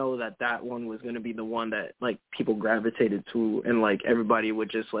did not know that one was going to be the one that like people gravitated to, and like everybody would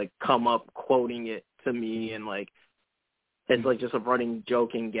just like come up quoting it to me, and like it's like just a running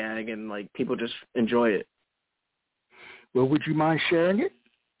joke and gag, and like people just enjoy it. Well, would you mind sharing it?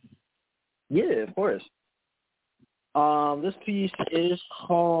 Yeah, of course. This piece is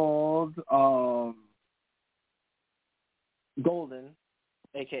called Golden,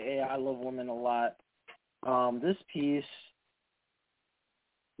 a.k.a. I Love Women a Lot. This piece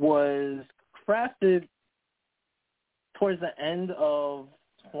was crafted towards the end of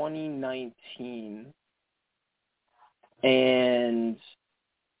 2019. And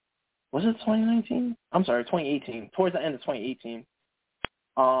was it 2019? I'm sorry, 2018. Towards the end of 2018.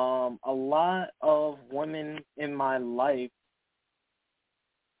 A lot of women in my life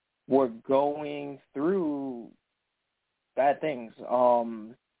were going through bad things,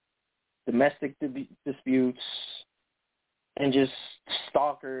 domestic disputes, and just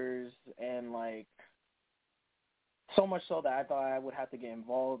stalkers, and like So much so that I thought I would have to get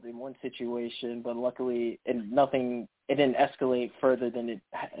involved in one situation, but luckily it didn't escalate further than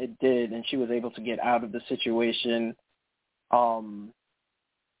it did, and she was able to get out of the situation in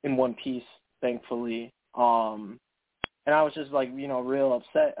one piece, thankfully. And I was just like, real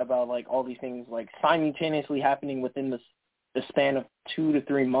upset about like all these things like simultaneously happening within the span of 2 to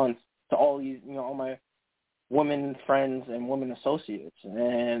 3 months to all these, all my women friends and women associates.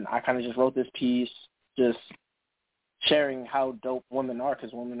 And I kind of just wrote this piece just sharing how dope women are,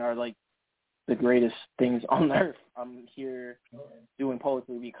 because women are like the greatest things on earth. I'm here doing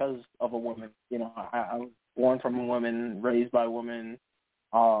poetry because of a woman. I was born from a woman, raised by a woman.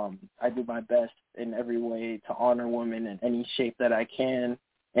 I do my best in every way to honor women in any shape that I can,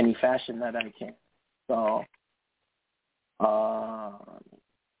 any fashion that I can. So, find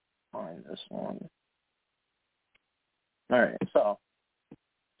this one. All right, so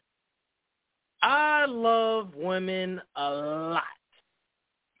I love women a lot.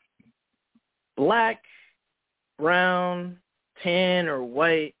 Black, brown, tan, or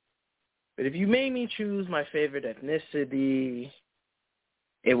white. But if you made me choose my favorite ethnicity,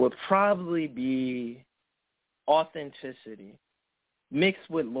 it would probably be authenticity mixed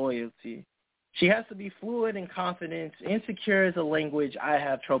with loyalty. She has to be fluid and confident. Insecure is a language I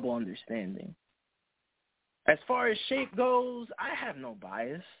have trouble understanding. As far as shape goes, I have no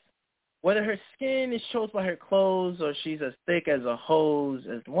bias. Whether her skin is chose by her clothes or she's as thick as a hose,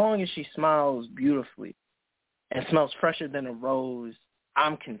 as long as she smiles beautifully and smells fresher than a rose,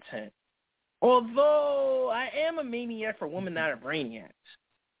 I'm content. Although I am a maniac for women that are brainiacs.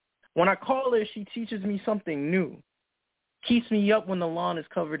 When I call her, she teaches me something new. Keeps me up when the lawn is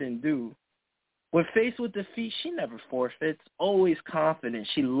covered in dew. When faced with defeat, she never forfeits, always confident.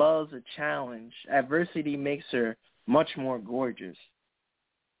 She loves a challenge. Adversity makes her much more gorgeous.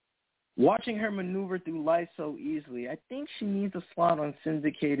 Watching her maneuver through life so easily, I think she needs a slot on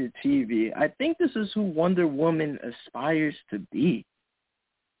syndicated TV. I think this is who Wonder Woman aspires to be.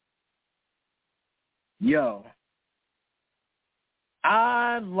 Yo,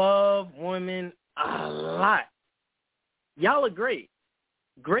 I love women a lot. Y'all are great.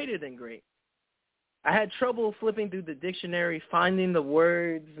 Greater than great. I had trouble flipping through the dictionary, finding the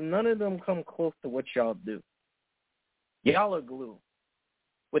words. None of them come close to what y'all do. Y'all are glue.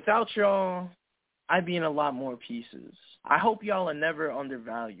 Without y'all, I'd be in a lot more pieces. I hope y'all are never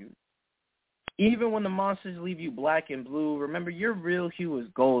undervalued. Even when the monsters leave you black and blue, remember your real hue is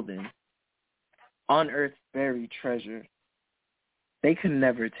golden. Unearthed buried treasure. They could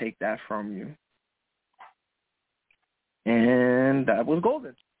never take that from you. And that was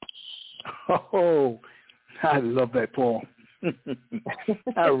golden. Oh, I love that poem.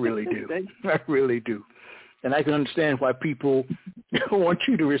 I really do. I really do. And I can understand why people want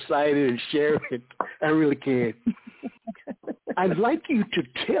you to recite it and share it. I really can. I'd like you to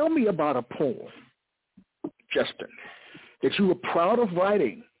tell me about a poem, Justin, that you were proud of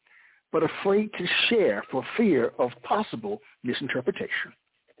writing, but afraid to share for fear of possible misinterpretation.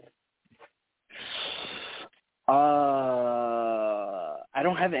 I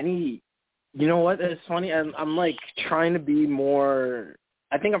don't have any. You know what? It's funny. I'm like trying to be more.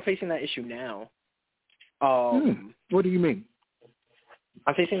 I think I'm facing that issue now. What do you mean?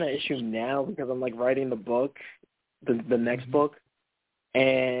 I'm facing that issue now because I'm like writing the book, the next book,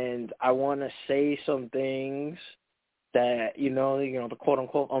 and I want to say some things that the quote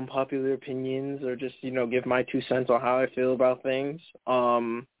unquote unpopular opinions, or just give my 2 cents on how I feel about things.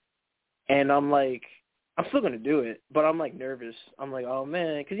 And I'm like, I'm still gonna do it, but I'm like nervous. I'm like, oh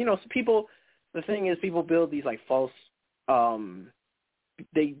man, because people. The thing is, people build these like false.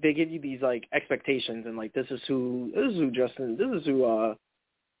 They give you these like expectations, and like this is who Justin, this is who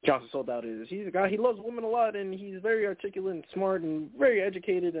Johnson Soldout is. He's a guy, he loves women a lot, and he's very articulate and smart and very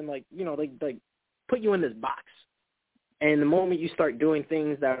educated, and like like put you in this box. And the moment you start doing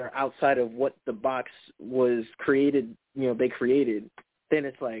things that are outside of what the box was created, they created, then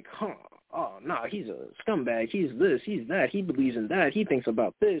it's like, oh, no, he's a scumbag. He's this, he's that. He believes in that. He thinks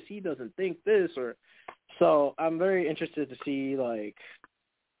about this. He doesn't think this. So I'm very interested to see, like,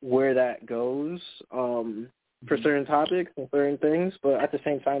 where that goes for certain topics and certain things. But at the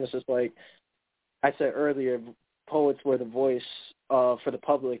same time, it's just like I said earlier, poets were the voice for the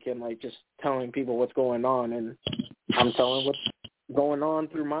public and, like, just telling people what's going on. And I'm telling what's going on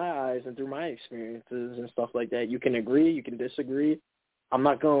through my eyes and through my experiences and stuff like that. You can agree. You can disagree. I'm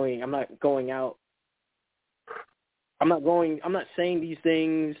not saying these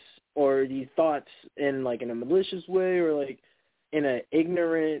things or these thoughts in like in a malicious way or like in an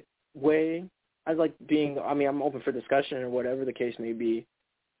ignorant way. I'm open for discussion or whatever the case may be.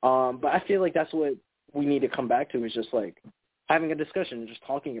 But I feel like that's what we need to come back to is just like having a discussion, just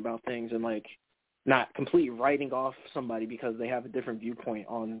talking about things, and like not completely writing off somebody because they have a different viewpoint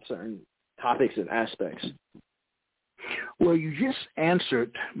on certain topics and aspects. Well, you just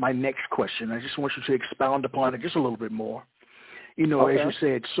answered my next question. I just want you to expound upon it just a little bit more. You know, Okay. as you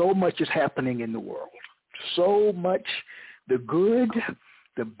said, so much is happening in the world. So much, the good,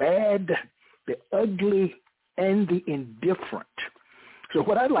 the bad, the ugly, and the indifferent. So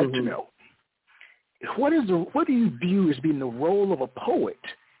what I'd like to know, what do you view as being the role of a poet?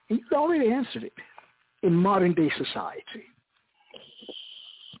 And you already answered it, in modern day society.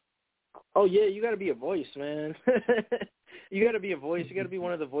 Oh, yeah, you got to be a voice, man. You got to be a voice. You got to be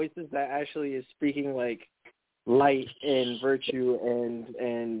one of the voices that actually is speaking, like, light and virtue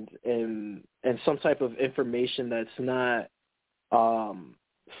and some type of information that's not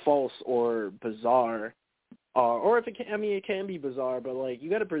false or bizarre. Or if it can, I mean, it can be bizarre, but, like, you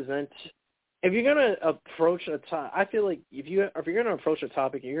got to present – if you're going to approach a topic – I feel like if you're going to approach a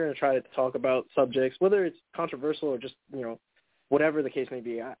topic and you're going to try to talk about subjects, whether it's controversial or just, you know, whatever the case may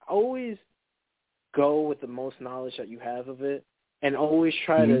be, I always go with the most knowledge that you have of it, and always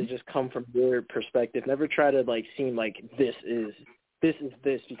try to just come from your perspective. Never try to like seem like this is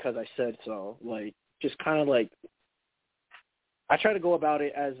this because I said so. Like just kind of like I try to go about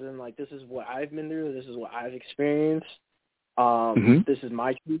it as in like this is what I've been through, this is what I've experienced. This is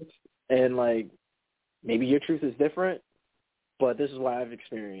my truth, and like maybe your truth is different, but this is what I've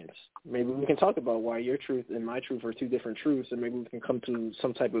experienced. Maybe we can talk about why your truth and my truth are two different truths, and maybe we can come to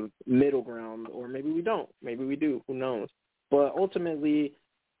some type of middle ground, or maybe we don't. Maybe we do. Who knows? But ultimately,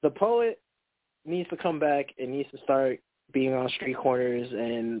 the poet needs to come back and needs to start being on street corners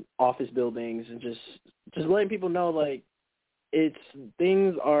and office buildings and just letting people know, like,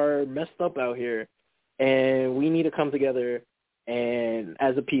 things are messed up out here, and we need to come together and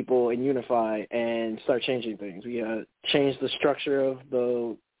as a people and unify and start changing things. We change the structure of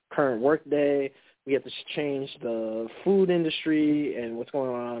the current workday. We have to change the food industry and what's going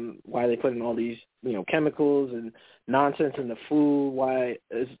on, why they put in all these, you know, chemicals and nonsense in the food. Why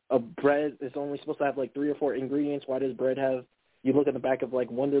is a bread is only supposed to have like 3 or 4 ingredients? Why does bread have, you look at the back of like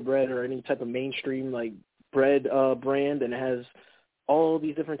Wonder Bread or any type of mainstream like bread brand, and it has all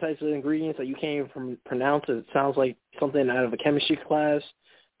these different types of ingredients that you can't even pronounce. It sounds like something out of a chemistry class.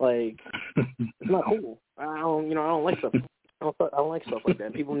 Like, it's not cool. I don't like stuff. I don't like stuff like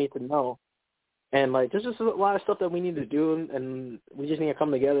that. People need to know. And, like, there's just a lot of stuff that we need to do, and we just need to come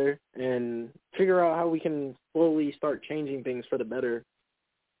together and figure out how we can slowly start changing things for the better.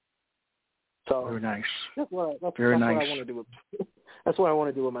 So very nice. That's what I want to do. That's what I want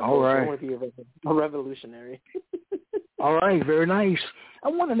to do with my All right. I want to be a revolutionary. All right, very nice. I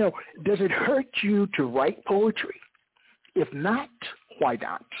want to know, does it hurt you to write poetry? If not, why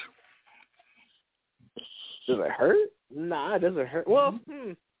not? Does it hurt? Nah, it doesn't hurt. Well,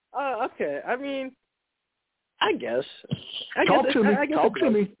 okay. I mean, I guess. Talk to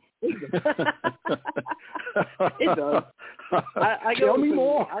me. It does. Tell me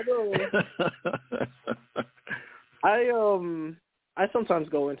more. I sometimes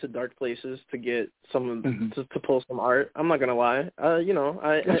go into dark places to get some to pull some art. I'm not gonna lie.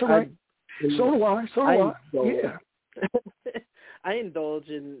 That's all right. So do I. Yeah. I indulge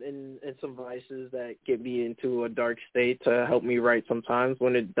in some vices that get me into a dark state to help me write sometimes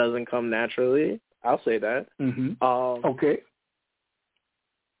when it doesn't come naturally. I'll say that. Okay.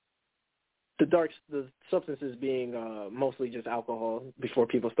 The substances being mostly just alcohol before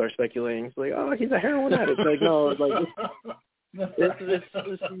people start speculating. It's like, oh, he's a heroin addict. Like, no, like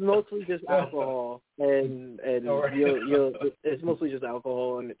it's mostly just alcohol, and right. It's mostly just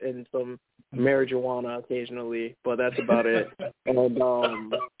alcohol and some marijuana occasionally, but that's about it. And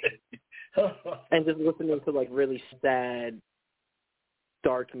just listening to like really sad,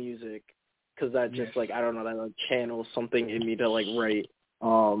 dark music, because that just like, I don't know, that like channels something in me to like write.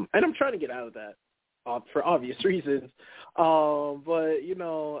 And I'm trying to get out of that for obvious reasons. But you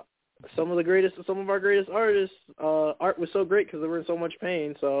know, some of our greatest artists, art was so great because they were in so much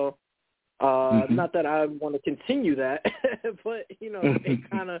pain. So, not that I want to continue that, but you know, it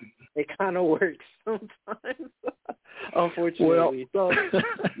kind of works sometimes. Unfortunately, well, so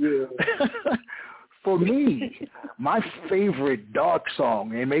yeah. For me, my favorite dark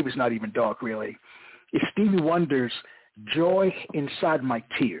song, and maybe it's not even dark really, is Stevie Wonder's "Joy Inside My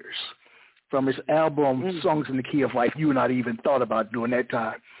Tears" from his album "Songs in the Key of Life." You and I even thought about doing that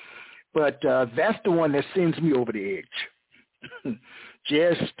time. But that's the one that sends me over the edge.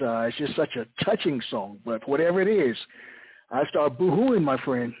 It's just such a touching song. But whatever it is, I start boo-hooing, my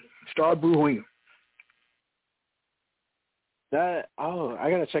friend. Start boo-hooing. I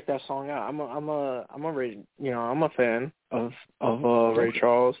gotta check that song out. I'm a fan of Ray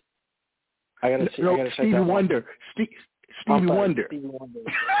Charles. I gotta check Stevie that Wonder. Stevie Wonder. Stevie Wonder.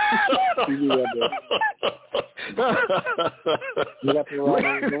 Stevie Wonder. You got the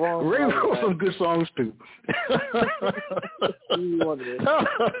wrong Ray wrote some good songs too. Stevie Wonder.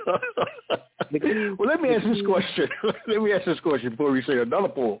 Well, let me ask this question before we say another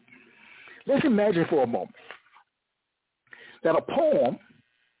poem. Let's imagine for a moment that a poem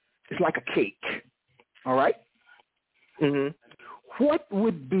is like a cake, all right? Mm-hmm. What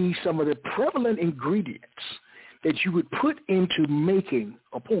would be some of the prevalent ingredients that you would put into making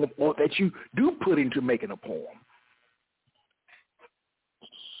a poem, or that you do put into making a poem?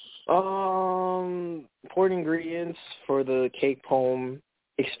 Important ingredients for the cake poem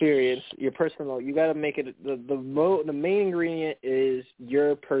experience, your personal. You got to make it. The main ingredient is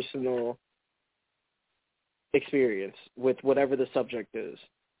your personal experience with whatever the subject is.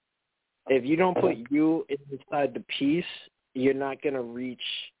 If you don't put you inside the piece, you're not going to reach.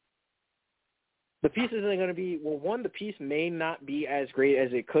 The piece isn't going to be, well, one, the piece may not be as great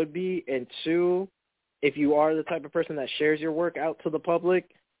as it could be, and two, if you are the type of person that shares your work out to the public,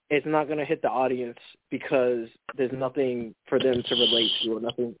 it's not going to hit the audience because there's nothing for them to relate to or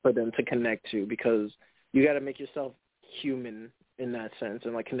nothing for them to connect to, because you got to make yourself human in that sense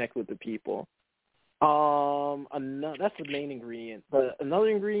and, like, connect with the people. That's the main ingredient. But another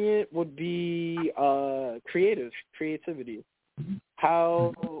ingredient would be creativity.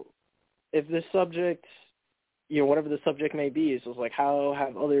 How, if this subject, whatever the subject may be, is just like, how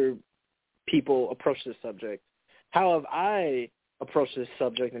have other people approached this subject? How have I approached this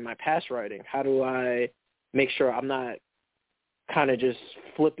subject in my past writing? How do I make sure I'm not kind of just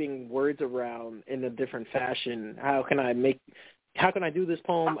flipping words around in a different fashion? How can I do this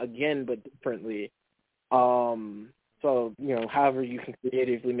poem again but differently? So, however you can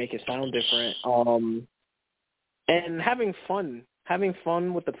creatively make it sound different. And having fun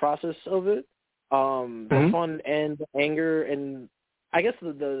with the process of it. The fun and the anger and I guess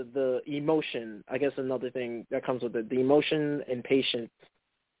the emotion, I guess another thing that comes with it, the emotion and patience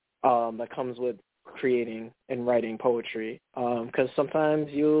that comes with creating and writing poetry. Because sometimes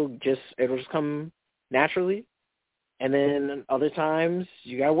it'll just come naturally, and then other times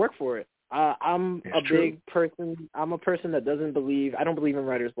you gotta work for it. I'm a person that I don't believe in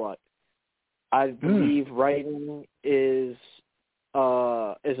writer's block. I believe writing is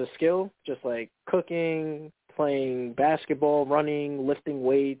a skill, just like cooking, playing basketball, running, lifting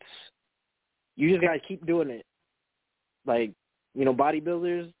weights. You just gotta keep doing it. Like,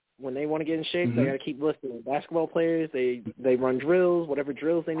 bodybuilders, when they want to get in shape, they gotta keep lifting. Basketball players, they run drills, whatever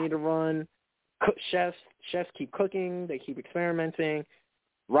drills they need to run. Chefs keep cooking, they keep experimenting.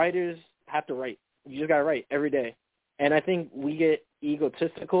 Writers have to write. You just gotta write every day. And I think we get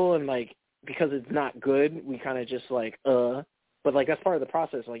egotistical and, like, because it's not good, we kind of just like, but, like, that's part of the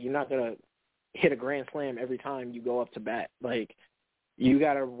process. Like, you're not going to hit a grand slam every time you go up to bat. Like, you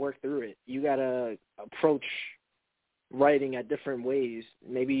got to work through it. You got to approach writing at different ways.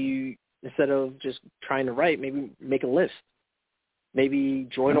 Maybe you, instead of just trying to write, maybe make a list. Maybe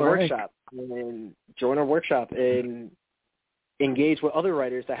join a workshop and engage with other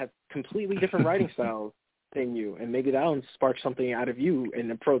writers that have completely different writing styles than you, and maybe that'll spark something out of you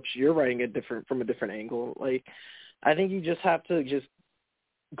and approach your writing from a different angle. Like, I think you just have to just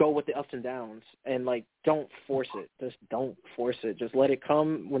go with the ups and downs and, like, don't force it. Just don't force it. Just let it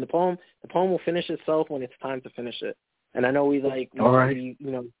come. When the poem will finish itself when it's time to finish it. And I know we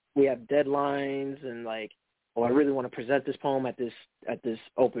have deadlines and, like, I really want to present this poem at this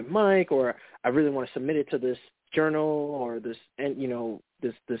open mic, or I really want to submit it to this journal or this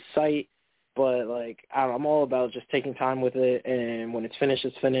site. But, like, I'm all about just taking time with it, and when it's finished,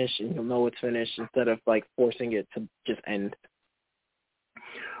 it's finished, and you'll know it's finished instead of, like, forcing it to just end.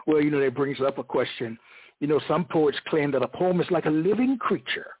 Well, that brings up a question. Some poets claim that a poem is like a living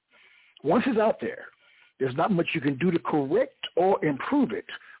creature. Once it's out there, there's not much you can do to correct or improve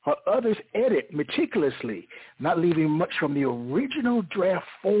it, while others edit meticulously, not leaving much from the original draft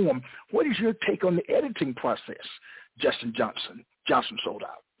form. What is your take on the editing process, Justin Johnson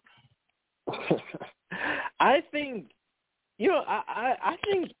Soldout? I think, I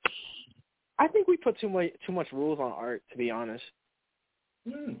think we put too much rules on art, to be honest.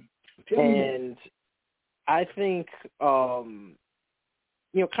 And I think, Kanye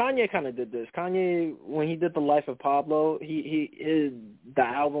kind of did this. Kanye, when he did The Life of Pablo, the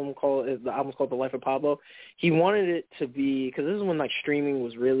album's called The Life of Pablo. He wanted it to be, because this is when, like, streaming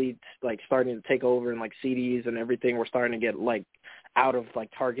was really, like, starting to take over, and, like, CDs and everything were starting to get, like, out of like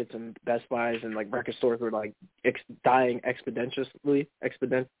Targets and Best Buys, and like record stores were like dying exponentially.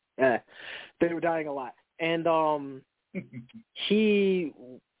 They were dying a lot. And he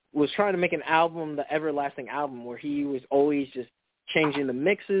was trying to make an album, the Everlasting album, where he was always just changing the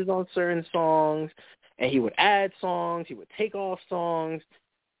mixes on certain songs, and he would add songs, he would take off songs,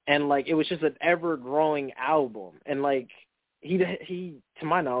 and like it was just an ever-growing album. And like he, to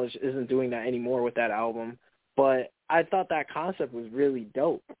my knowledge, isn't doing that anymore with that album. But I thought that concept was really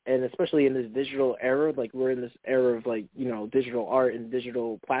dope, and especially in this digital era, like we're in this era of like, you know, digital art and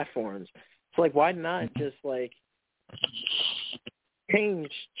digital platforms. So like, why not just like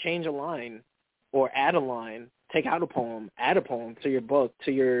change a line or add a line, take out a poem, add a poem to your book,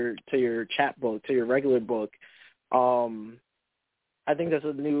 to your chapbook, to your regular book. I think it's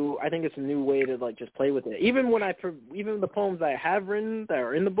a new way to like just play with it. Even the poems that I have written that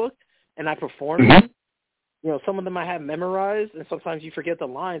are in the book and I perform them, you know, some of them I have memorized, and sometimes you forget the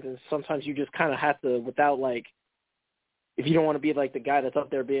lines, and sometimes you just kind of have to, without like, if you don't want to be like the guy that's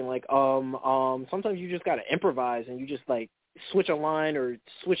up there being like, sometimes you just got to improvise, and you just like switch a line or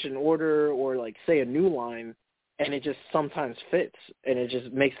switch an order or like say a new line, and it just sometimes fits, and it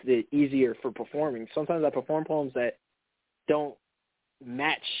just makes it easier for performing. Sometimes I perform poems that don't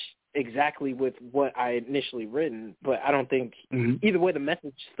match exactly with what I initially written, but I don't think either way the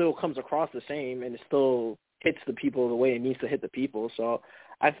message still comes across the same, and it still hits the people the way it needs to hit the people. So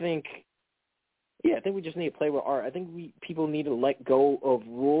I think we just need to play with art. I think people need to let go of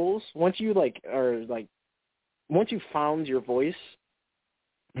rules. Once you once you found your voice,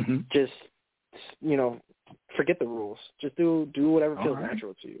 just, you know, forget the rules. Just do whatever feels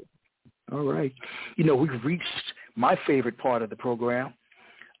natural to you. All right. You know, we've reached my favorite part of the program.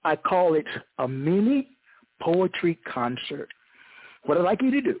 I call it a mini poetry concert. What I'd like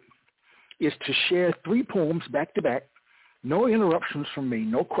you to do is to share 3 poems back to back, no interruptions from me,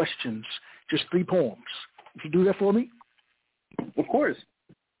 no questions, just 3 poems. Would you do that for me? Of course.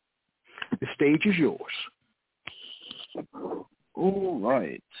 The stage is yours. All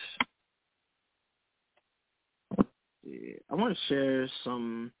right. I want to share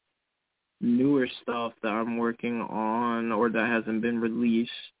some newer stuff that I'm working on or that hasn't been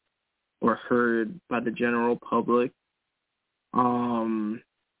released or heard by the general public.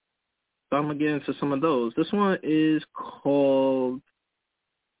 So I'm going to get into some of those. This one is called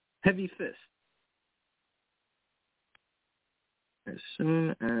Heavy Fist. As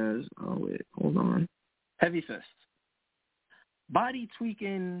soon as, hold on. Heavy Fist. Body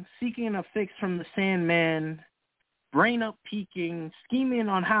tweaking, seeking a fix from the Sandman, brain up peaking, scheming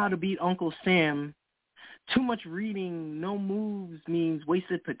on how to beat Uncle Sam. Too much reading, no moves means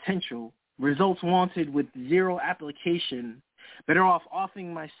wasted potential. Results wanted with zero application. Better off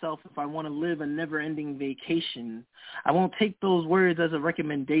offing myself if I want to live a never-ending vacation. I won't take those words as a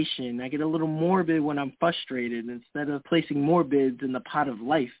recommendation. I get a little morbid when I'm frustrated instead of placing more bids in the pot of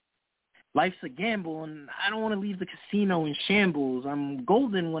life. Life's a gamble, and I don't want to leave the casino in shambles. I'm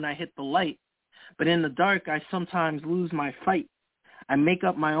golden when I hit the light, but in the dark, I sometimes lose my fight. I make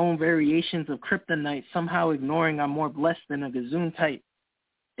up my own variations of kryptonite, somehow ignoring I'm more blessed than a gazoon type.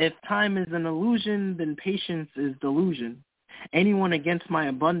 If time is an illusion, then patience is delusion. Anyone against my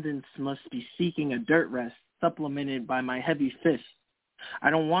abundance must be seeking a dirt rest, supplemented by my heavy fist. I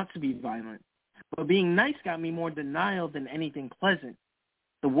don't want to be violent, but being nice got me more denial than anything pleasant.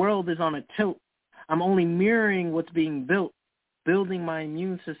 The world is on a tilt. I'm only mirroring what's being built, building my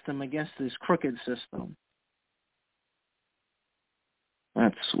immune system against this crooked system.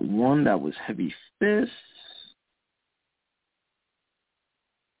 That's one that was heavy fist.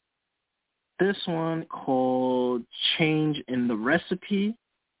 This one called Change in the Recipe.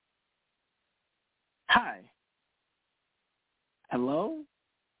 Hi. Hello?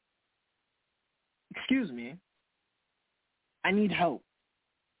 Excuse me. I need help.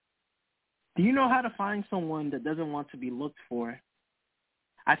 Do you know how to find someone that doesn't want to be looked for?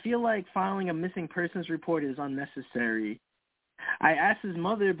 I feel like filing a missing persons report is unnecessary. I asked his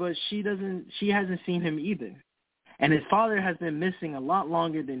mother, but she hasn't seen him either. And his father has been missing a lot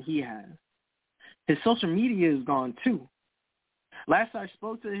longer than he has. His social media is gone too. Last I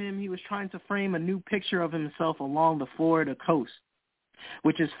spoke to him, he was trying to frame a new picture of himself along the Florida coast,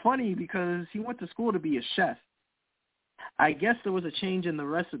 which is funny because he went to school to be a chef. I guess there was a change in the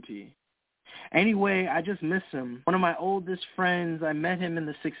recipe. Anyway, I just miss him. One of my oldest friends, I met him in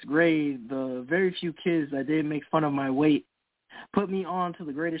the 6th grade. The very few kids that didn't make fun of my weight put me on to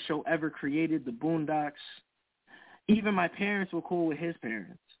the greatest show ever created, the Boondocks. Even my parents were cool with his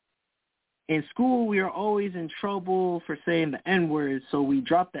parents. In school, we were always in trouble for saying the N-word, so we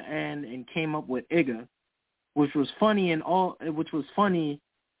dropped the N and came up with Igga. What was funny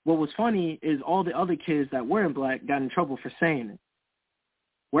is all the other kids that weren't black got in trouble for saying it.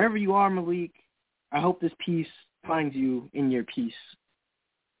 Wherever you are, Malik, I hope this piece finds you in your peace.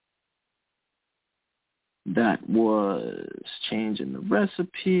 That was changing the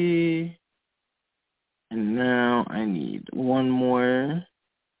recipe. And now I need one more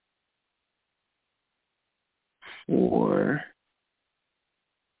for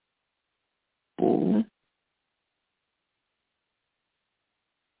bull.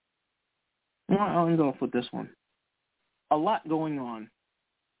 Well, I'll end off with this one. A lot going on.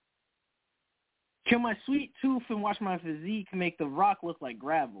 Kill my sweet tooth and watch my physique make the rock look like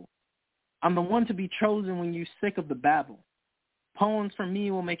gravel. I'm the one to be chosen when you're sick of the babble. Poems from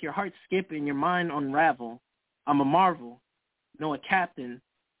me will make your heart skip and your mind unravel. I'm a marvel, no a captain,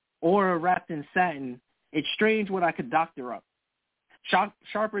 or a wrapped in satin. It's strange what I could doctor up.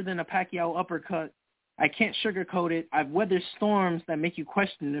 Sharper than a Pacquiao uppercut. I can't sugarcoat it. I've weathered storms that make you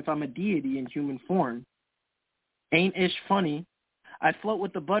question if I'm a deity in human form. Ain't ish funny. I float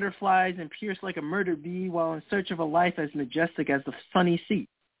with the butterflies and pierce like a murder bee while in search of a life as majestic as the sunny sea.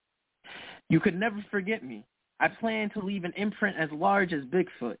 You could never forget me. I plan to leave an imprint as large as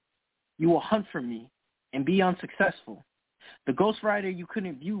Bigfoot. You will hunt for me and be unsuccessful. The Ghost Rider you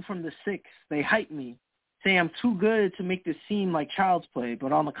couldn't view from the six, they hype me, say I'm too good to make this seem like child's play,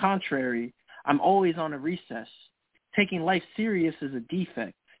 but on the contrary, I'm always on a recess. Taking life serious is a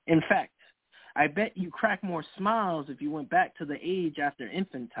defect. In fact, I bet you crack more smiles if you went back to the age after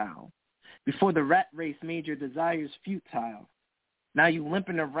infantile, before the rat race made your desires futile. Now you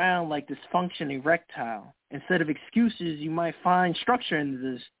limping around like dysfunction erectile. Instead of excuses, you might find structure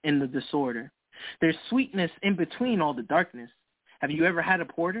in the disorder. There's sweetness in between all the darkness. Have you ever had a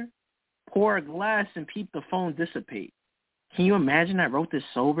porter? Pour a glass and peep the phone dissipate. Can you imagine I wrote this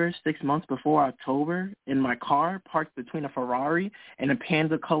sober 6 months before October in my car parked between a Ferrari and a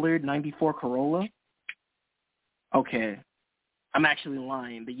panda-colored 94 Corolla? Okay, I'm actually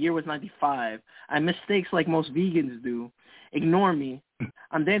lying. The year was 95. I made mistakes like most vegans do. Ignore me.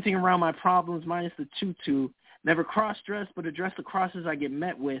 I'm dancing around my problems minus the tutu. Never cross-dress but address the crosses I get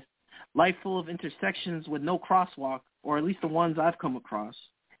met with. Life full of intersections with no crosswalk, or at least the ones I've come across.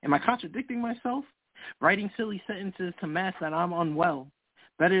 Am I contradicting myself? Writing silly sentences to mask that I'm unwell.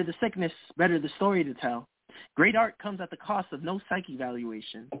 Better the sickness, better the story to tell. Great art comes at the cost of no psych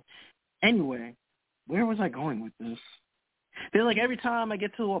evaluation. Anyway, where was I going with this? I feel like every time I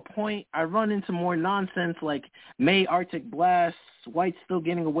get to a point, I run into more nonsense like May Arctic blasts, whites still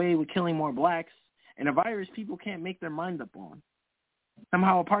getting away with killing more blacks, and a virus people can't make their mind up on.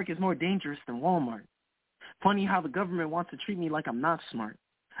 Somehow a park is more dangerous than Walmart. Funny how the government wants to treat me like I'm not smart.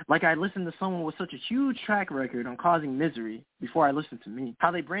 Like I listened to someone with such a huge track record on causing misery before I listened to me.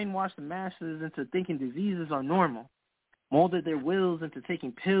 How they brainwashed the masses into thinking diseases are normal. Molded their wills into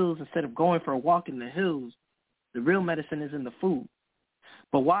taking pills instead of going for a walk in the hills. The real medicine is in the food.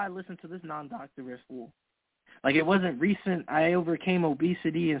 But why listen to this non-doctorate fool? Like it wasn't recent I overcame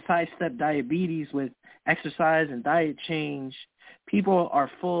obesity and sidestepped diabetes with exercise and diet change. People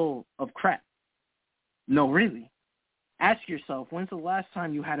are full of crap. No, really. Ask yourself, when's the last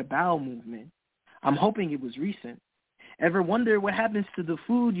time you had a bowel movement? I'm hoping it was recent. Ever wonder what happens to the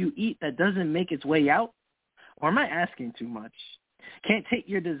food you eat that doesn't make its way out? Or am I asking too much? Can't take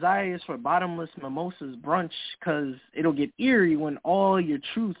your desires for bottomless mimosas brunch because it'll get eerie when all your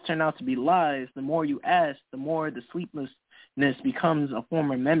truths turn out to be lies. The more you ask, the more the sleeplessness becomes a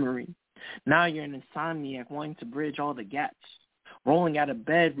former memory. Now you're an insomniac wanting to bridge all the gaps. Rolling out of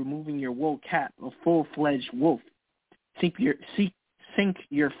bed, removing your wool cap, a full-fledged wolf. Sink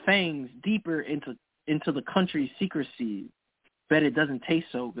your fangs deeper into the country's secrecy. Bet it doesn't taste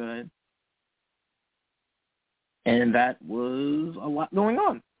so good. And that was a lot going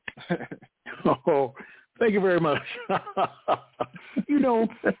on. Oh, thank you very much. You know,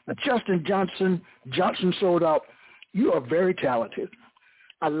 Justin Johnson Soldout, you are very talented.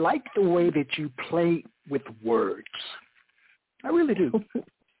 I like the way that you play with words. I really do.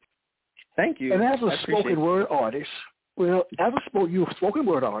 Thank you. And as a spoken word artist, you're a spoken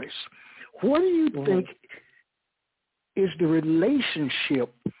word artist, what do you think is the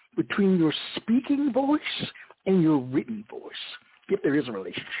relationship between your speaking voice and your written voice, if there is a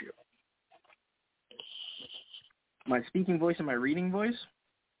relationship? My speaking voice and my reading voice?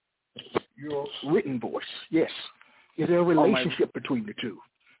 Your written voice, yes. Is there a relationship between the two?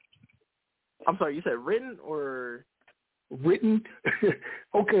 I'm sorry, you said written or? Written?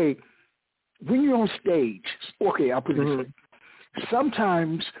 Okay. When you're on stage, okay, I'll put it this way.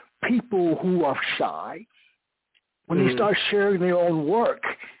 Sometimes people who are shy, when they start sharing their own work,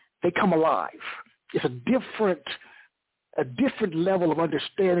 they come alive. it's a different level of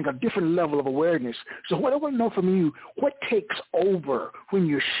understanding, a different level of awareness. So what I want to know from you, what takes over when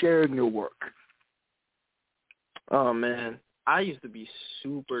you're sharing your work? Oh, man. I used to be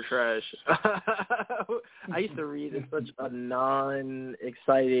super trash. I used to read in such a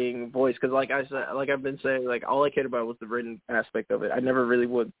non-exciting voice because, like I've been saying, like all I cared about was the written aspect of it. I never really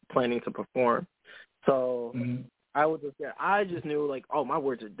was planning to perform. So I just knew, like, oh, my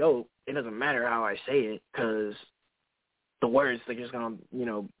words are dope. It doesn't matter how I say it because the words, they're just going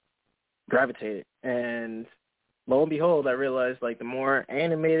to, gravitate. And lo and behold, I realized, like, the more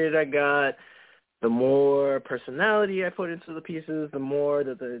animated I got, the more personality I put into the pieces, the more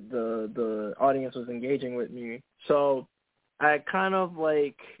that the audience was engaging with me. So I kind of,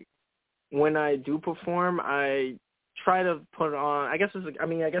 like, when I do perform, I try to put on, I guess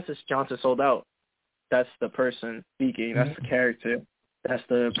it's Johnson Soldout. That's the person speaking. That's the character. That's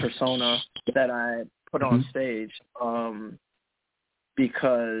the persona that I put on stage.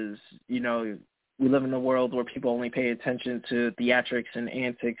 Because, we live in a world where people only pay attention to theatrics and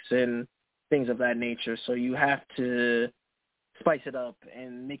antics and things of that nature. So you have to spice it up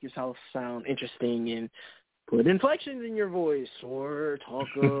and make yourself sound interesting and put inflections in your voice or talk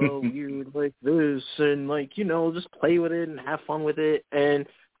weird like this and, like, just play with it and have fun with it. And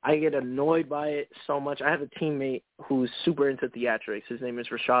I get annoyed by it so much. I have a teammate who's super into theatrics. His name is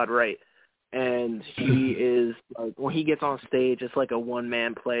Rashad Wright. And he is, like, when he gets on stage, it's like a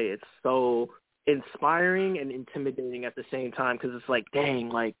one-man play. It's so inspiring and intimidating at the same time because it's like, dang,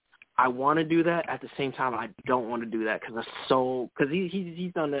 like, I want to do that. At the same time, I don't want to do that because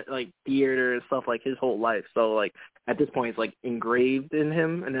he's done it, like, theater and stuff, like, his whole life. So, like, at this point, it's, like, engraved in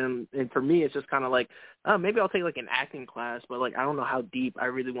him. And for me, it's just kind of like, oh, maybe I'll take, like, an acting class, but, like, I don't know how deep I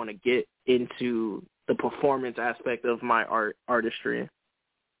really want to get into the performance aspect of my artistry.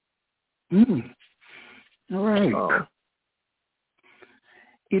 All right.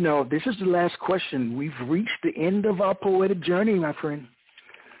 This is the last question. We've reached the end of our poetic journey, my friend.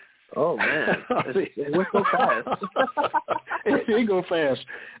 Oh, man. It went so fast. It did go fast.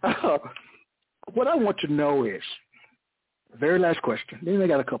 What I want to know is, very last question. Then I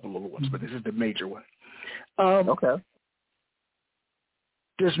got a couple little ones, but this is the major one. Okay.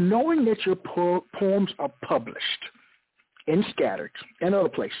 Does knowing that your poems are published and scattered and other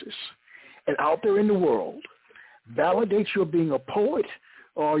places and out there in the world validate your being a poet,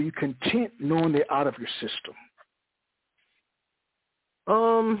 or are you content knowing they're out of your system?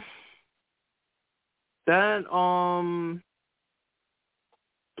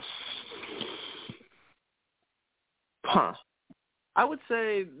 I would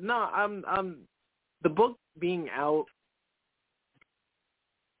say no. I'm the book being out.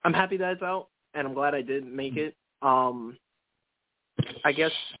 I'm happy that it's out, and I'm glad I did make it. I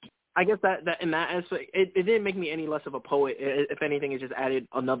guess that in that aspect, it didn't make me any less of a poet. If anything, it just added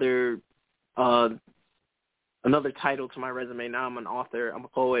another title to my resume. Now I'm an author. I'm a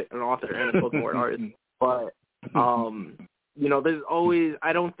poet, an author, and a spoken word artist. But there's always.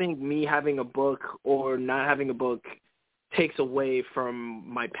 I don't think me having a book or not having a book takes away from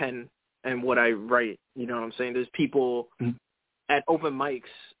my pen and what I write. You know what I'm saying? There's people at open mics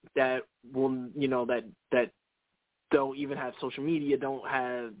that will, that don't even have social media,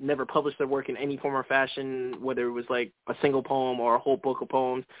 never published their work in any form or fashion, whether it was like a single poem or a whole book of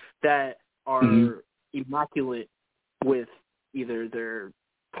poems, that are immaculate with either their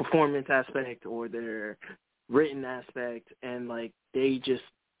performance aspect or their written aspect, and, like, they just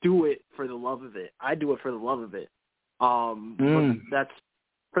do it for the love of it. I do it for the love of it. But that's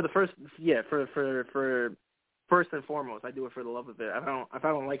for the first and foremost, I do it for the love of it. If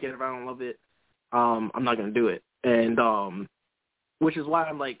I don't like it, if I don't love it, I'm not gonna do it. And which is why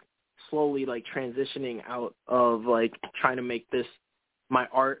I'm, like, slowly, like, transitioning out of, like, trying to make this my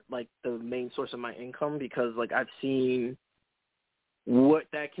art, like, the main source of my income, because, like, I've seen what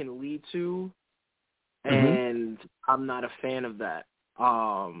that can lead to, and I'm not a fan of that.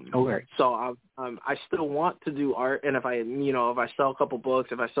 Okay. So I still want to do art, and if I sell a couple books,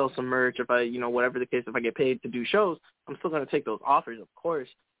 if I sell some merch, if I, whatever the case, if I get paid to do shows, I'm still going to take those offers, of course.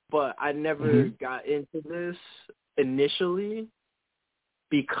 But I never got into this initially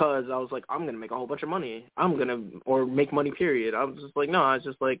because I was like, I'm going to make a whole bunch of money. Or make money, period. I was just like, no, I was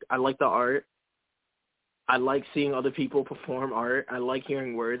just like, I like the art. I like seeing other people perform art. I like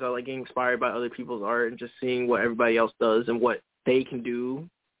hearing words. I like getting inspired by other people's art and just seeing what everybody else does and what they can do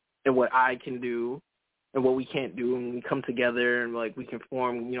and what I can do and what we can't do. And we come together and, like, we can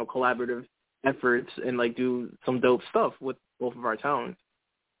form, collaborative efforts and, like, do some dope stuff with both of our talents.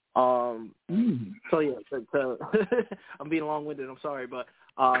 So yeah, I'm being long-winded. I'm sorry, but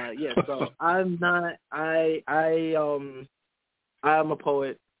yeah. So I'm not. I'm a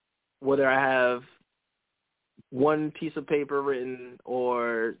poet, whether I have one piece of paper written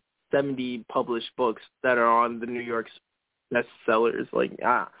or 70 published books that are on the New York bestsellers. Like,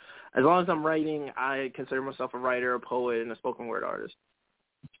 as long as I'm writing, I consider myself a writer, a poet, and a spoken word artist.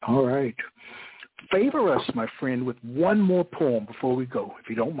 All right. Favor us, my friend, with one more poem before we go, if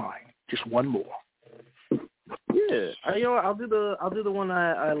you don't mind. Just one more. Yeah, you know what, I'll do the one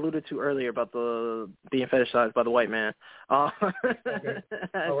I alluded to earlier about the being fetishized by the white man. Okay.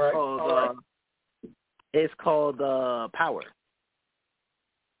 All right. It's called Power.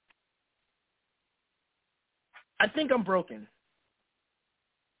 I think I'm broken.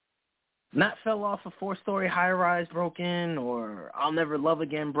 Not fell off a 4-story high-rise broken, or I'll never love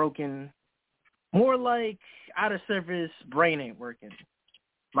again broken. More like out of service, brain ain't working.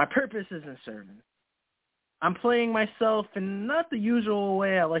 My purpose isn't serving. I'm playing myself in not the usual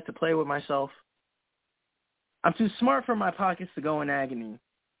way I like to play with myself. I'm too smart for my pockets to go in agony.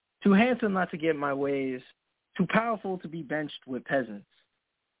 Too handsome not to get my ways. Too powerful to be benched with peasants.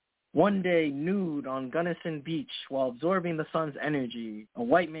 One day, nude on Gunnison Beach while absorbing the sun's energy, a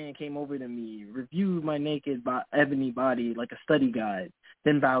white man came over to me, reviewed my naked ebony body like a study guide,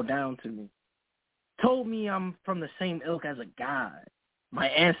 then bowed down to me. Told me I'm from the same ilk as a god. My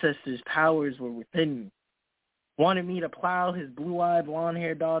ancestors' powers were within me. Wanted me to plow his blue-eyed,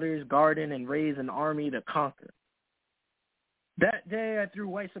 blonde-haired daughter's garden and raise an army to conquer. That day, I threw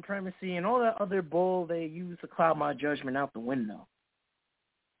white supremacy and all that other bull they used to cloud my judgment out the window.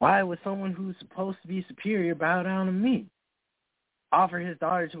 Why would someone who's supposed to be superior bow down to me? Offer his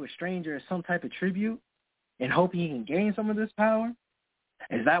daughter to a stranger as some type of tribute and hope he can gain some of this power?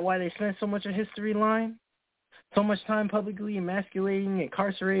 Is that why they spent so much of history lying? So much time publicly emasculating,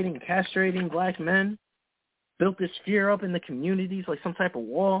 incarcerating, and castrating black men? Built this fear up in the communities like some type of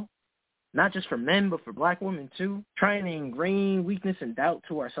wall? Not just for men, but for black women too? Trying to ingrain weakness and doubt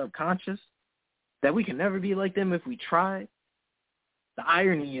to our subconscious? That we can never be like them if we try? The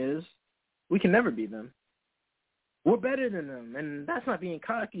irony is, we can never be them. We're better than them, and that's not being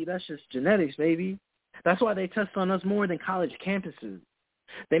cocky, that's just genetics, baby. That's why they test on us more than college campuses.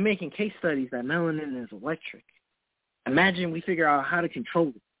 They're making case studies that melanin is electric. Imagine we figure out how to control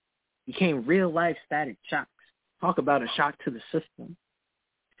it. Became real-life static shocks. Talk about a shock to the system.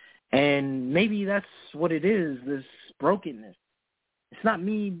 And maybe that's what it is, this brokenness. It's not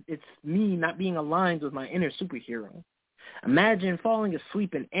me, it's me not being aligned with my inner superhero. Imagine falling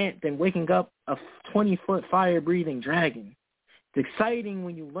asleep an ant, then waking up a 20-foot fire-breathing dragon. It's exciting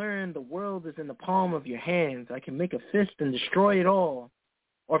when you learn the world is in the palm of your hands. I can make a fist and destroy it all,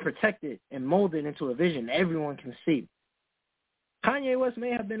 or protect it and mold it into a vision everyone can see. Kanye West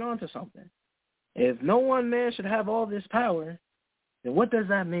may have been onto something. If no one man should have all this power, then what does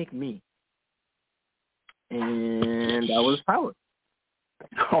that make me? And that was power.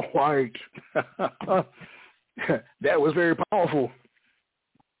 All right. That was very powerful.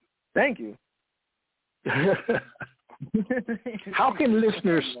 Thank you. How can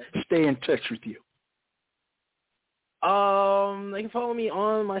listeners stay in touch with you? They can follow me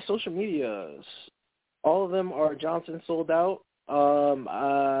on my social medias. All of them are Johnson Soldout.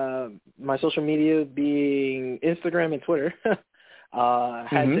 My social media being Instagram and Twitter.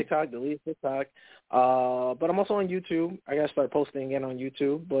 Had TikTok, deleted TikTok. But I'm also on YouTube. I gotta start posting again on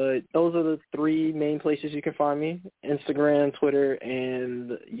YouTube. But those are the 3 main places you can find me: Instagram, Twitter,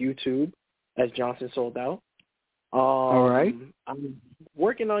 and YouTube as Johnson Soldout. All right. I'm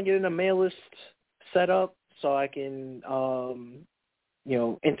working on getting a mail list set up so I can,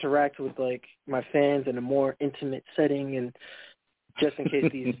 interact with like my fans in a more intimate setting, and just in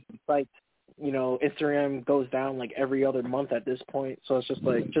case these sites, Instagram goes down like every other month at this point. So it's just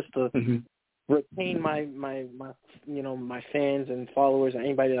like to retain my fans and followers and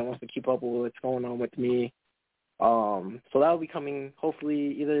anybody that wants to keep up with what's going on with me. So that will be coming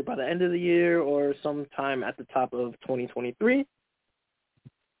hopefully either by the end of the year or sometime at the top of 2023.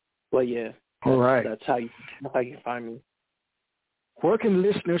 But yeah, all right. That's how you can find me. Where can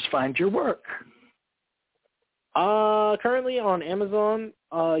listeners find your work? Currently on Amazon.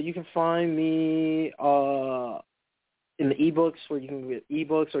 You can find me in the ebooks, where you can get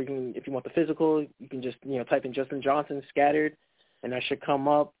ebooks, or you can, if you want the physical, you can just type in Justin Johnson Scattered, and that should come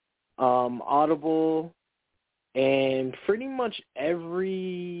up. Audible, and pretty much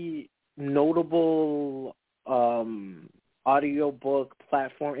every notable audiobook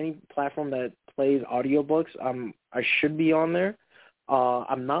platform, any platform that plays audiobooks, I should be on there.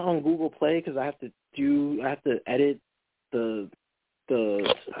 I'm not on Google Play because I have to edit the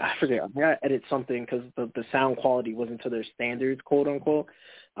I forget. I gotta edit something because the sound quality wasn't to their standards, quote unquote.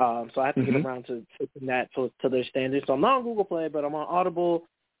 So I have to get around to fixing that to their standards. So I'm not on Google Play, but I'm on Audible,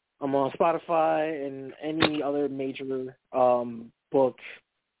 I'm on Spotify, and any other major book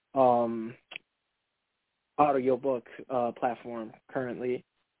audiobook platform currently.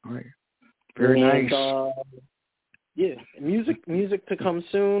 All right. Very nice. Yeah, music to come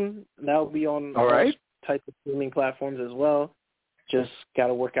soon. That'll be on all right type of streaming platforms as well. Just got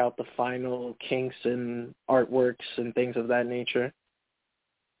to work out the final kinks and artworks and things of that nature.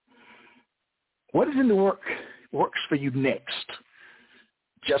 What is in the works for you next?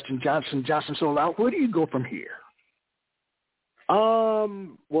 Justin Johnson Soldout, where do you go from here?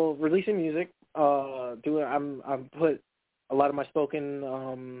 Well, releasing music. I'm put a lot of my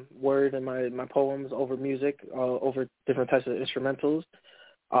spoken word and my poems over music, over different types of instrumentals.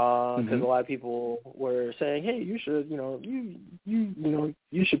 Because a lot of people were saying, hey, you should,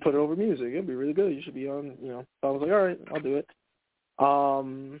 you should put it over music. It'd be really good. You should be on, So I was like, all right, I'll do it.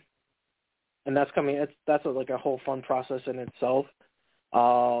 And that's coming. That's like a whole fun process in itself.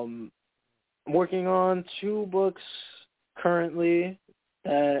 I'm working on 2 books currently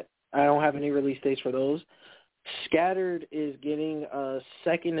that I don't have any release dates for those. Scattered is getting a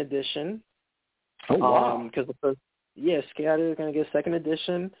 2nd edition. Oh, wow. Because Scattered is going to get a 2nd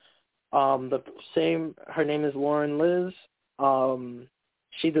edition. Her name is Lauren Liz.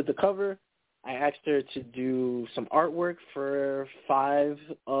 She did the cover. I asked her to do some artwork for 5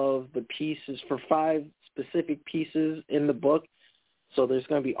 of the pieces, for 5 specific pieces in the book. So there's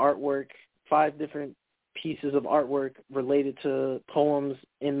going to be artwork, 5 different pieces of artwork related to poems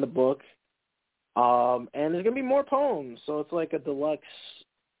in the book. And there's going to be more poems. So it's like a deluxe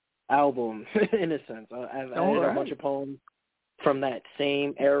album in a sense. I've added a bunch of poems from that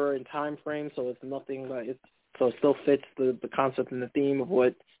same era and time frame, so it's nothing like so it still fits the concept and the theme of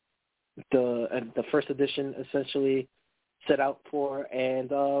what the first edition essentially set out for, and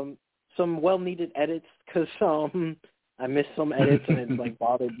some well-needed edits because I missed some edits and it like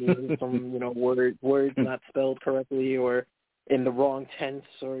bothered me. Some words not spelled correctly or in the wrong tense,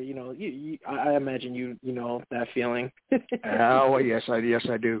 or I imagine you know that feeling. Oh yes, I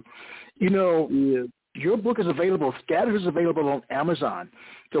do. Your book is available. Scattered is available on Amazon.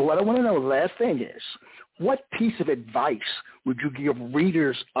 So what I want to know, last thing is, what piece of advice would you give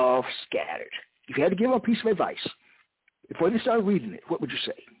readers of Scattered? If you had to give them a piece of advice before they start reading it, what would you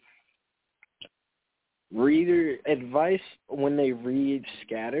say? Reader advice when they read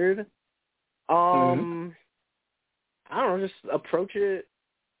Scattered? I don't know, just approach it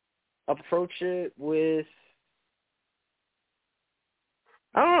with,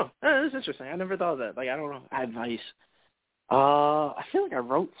 I don't know. That's interesting. I never thought of that. Like, I don't know. Advice. I feel like I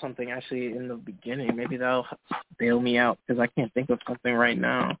wrote something actually in the beginning. Maybe that'll bail me out because I can't think of something right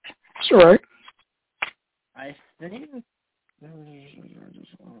now. It's all right. I think.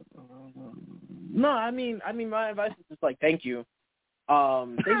 No, I mean, my advice is just like, thank you.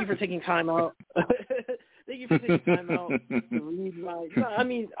 Thank you for taking time out. Thank you for taking time out to read my. No, I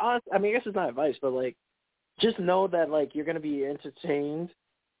mean, honestly, I guess it's not advice, but like, just know that like you're gonna be entertained,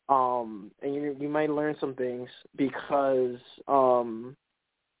 and you might learn some things because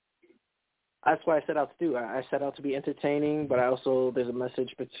that's what I set out to do. I set out to be entertaining, but I also there's a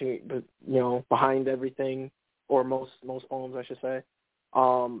message behind everything, or most poems, I should say.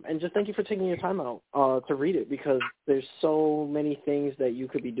 And just thank you for taking your time out to read it, because there's so many things that you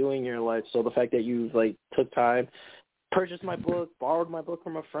could be doing in your life. So the fact that you like took time, purchased my book, borrowed my book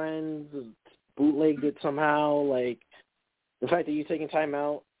from a friend, bootlegged it somehow, like the fact that you're taking time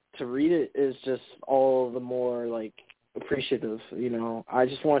out to read it is just all the more like appreciative. I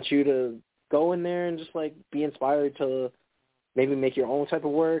just want you to go in there and just like be inspired to maybe make your own type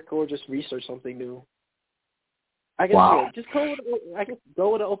of work or just research something new. I guess just go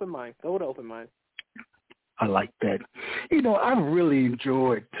with an open mind. Go with an open mind. I like that. I've really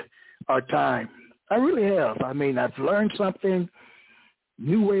enjoyed our time. I really have. I mean, I've learned something,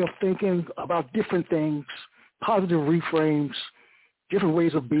 new way of thinking about different things, positive reframes, different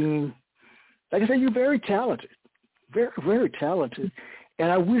ways of being. Like I said, you're very talented, very, very talented.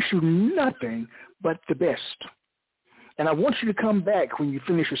 And I wish you nothing but the best. And I want you to come back when you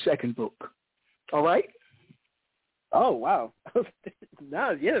finish your second book. All right? Oh, wow.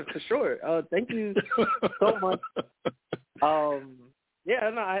 No, yeah, for sure. Thank you so much. Yeah,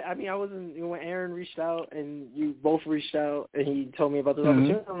 no, I mean, I wasn't, when Aaron reached out and you both reached out and he told me about this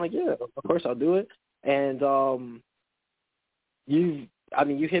opportunity, I'm like, yeah, of course I'll do it. And you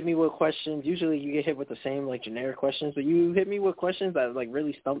hit me with questions. Usually you get hit with the same, like, generic questions, but you hit me with questions that, like,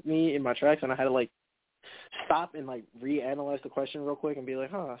 really stumped me in my tracks, and I had to, like, stop and like reanalyze the question real quick and be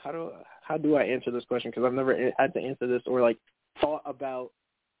like, how do I answer this question? Because I've never had to answer this or like thought about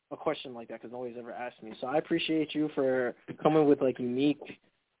a question like that because nobody's ever asked me. So I appreciate you for coming with like unique,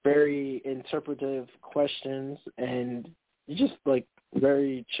 very interpretive questions, and you're just like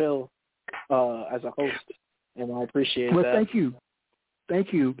very chill as a host, and I appreciate that. Well, thank you.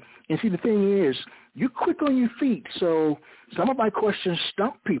 Thank you. And see, the thing is, you're quick on your feet, so some of my questions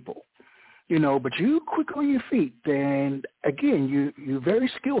stump people, you know, but you quick on your feet, and again, you're very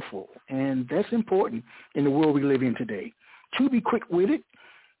skillful, and that's important in the world we live in today, to be quick-witted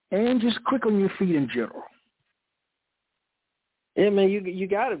and just quick on your feet in general. Yeah, man, you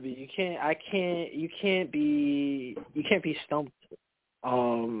gotta be. You can't be stumped.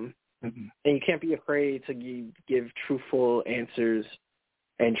 And you can't be afraid to give truthful answers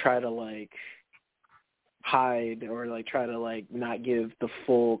and try to like hide or like try to like not give the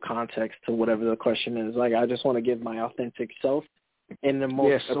full context to whatever the question is. Like I just want to give my authentic self in the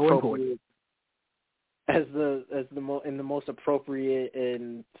most appropriate in the most appropriate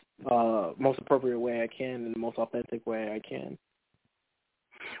and most appropriate way I can, in the most authentic way I can.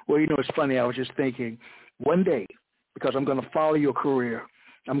 Well, you know, it's funny. I was just thinking one day, because I'm going to follow your career,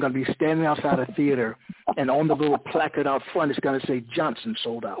 I'm going to be standing outside a theater, and on the little placard out front, it's going to say Johnson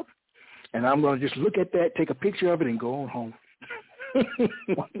sold out. And I'm going to just look at that, take a picture of it, and go on home.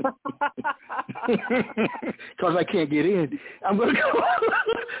 Because I can't get in. I'm going to go.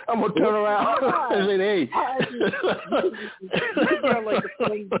 I'm going to turn around and say, hey.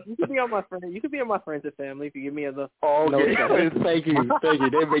 You could be on my friend. You could be on my friends and family if you give me a. Oh, okay. Thank you.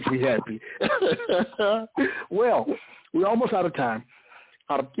 That makes me happy. Well, we're almost out of time.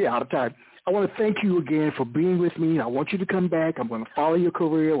 Out of time. I want to thank you again for being with me. I want you to come back. I'm going to follow your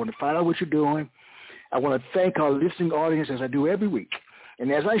career. I want to find out what you're doing. I want to thank our listening audience as I do every week.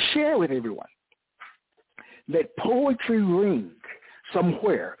 And as I share with everyone, let poetry ring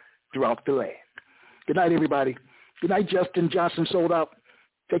somewhere throughout the land. Good night, everybody. Good night, Justin Johnson sold out.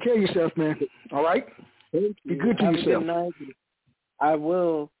 Take care of yourself, man. All right? Thank you. Be good to yourself. Good night. I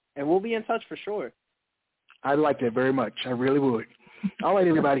will. And we'll be in touch for sure. I'd like that very much. I really would. All right,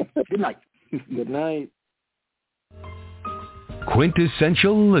 everybody. Good night. Good night.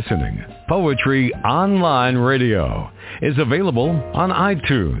 Quintessential Listening, Poetry Online Radio, is available on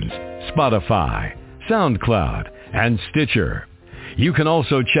iTunes, Spotify, SoundCloud, and Stitcher. You can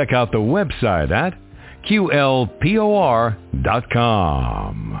also check out the website at qlpor.com.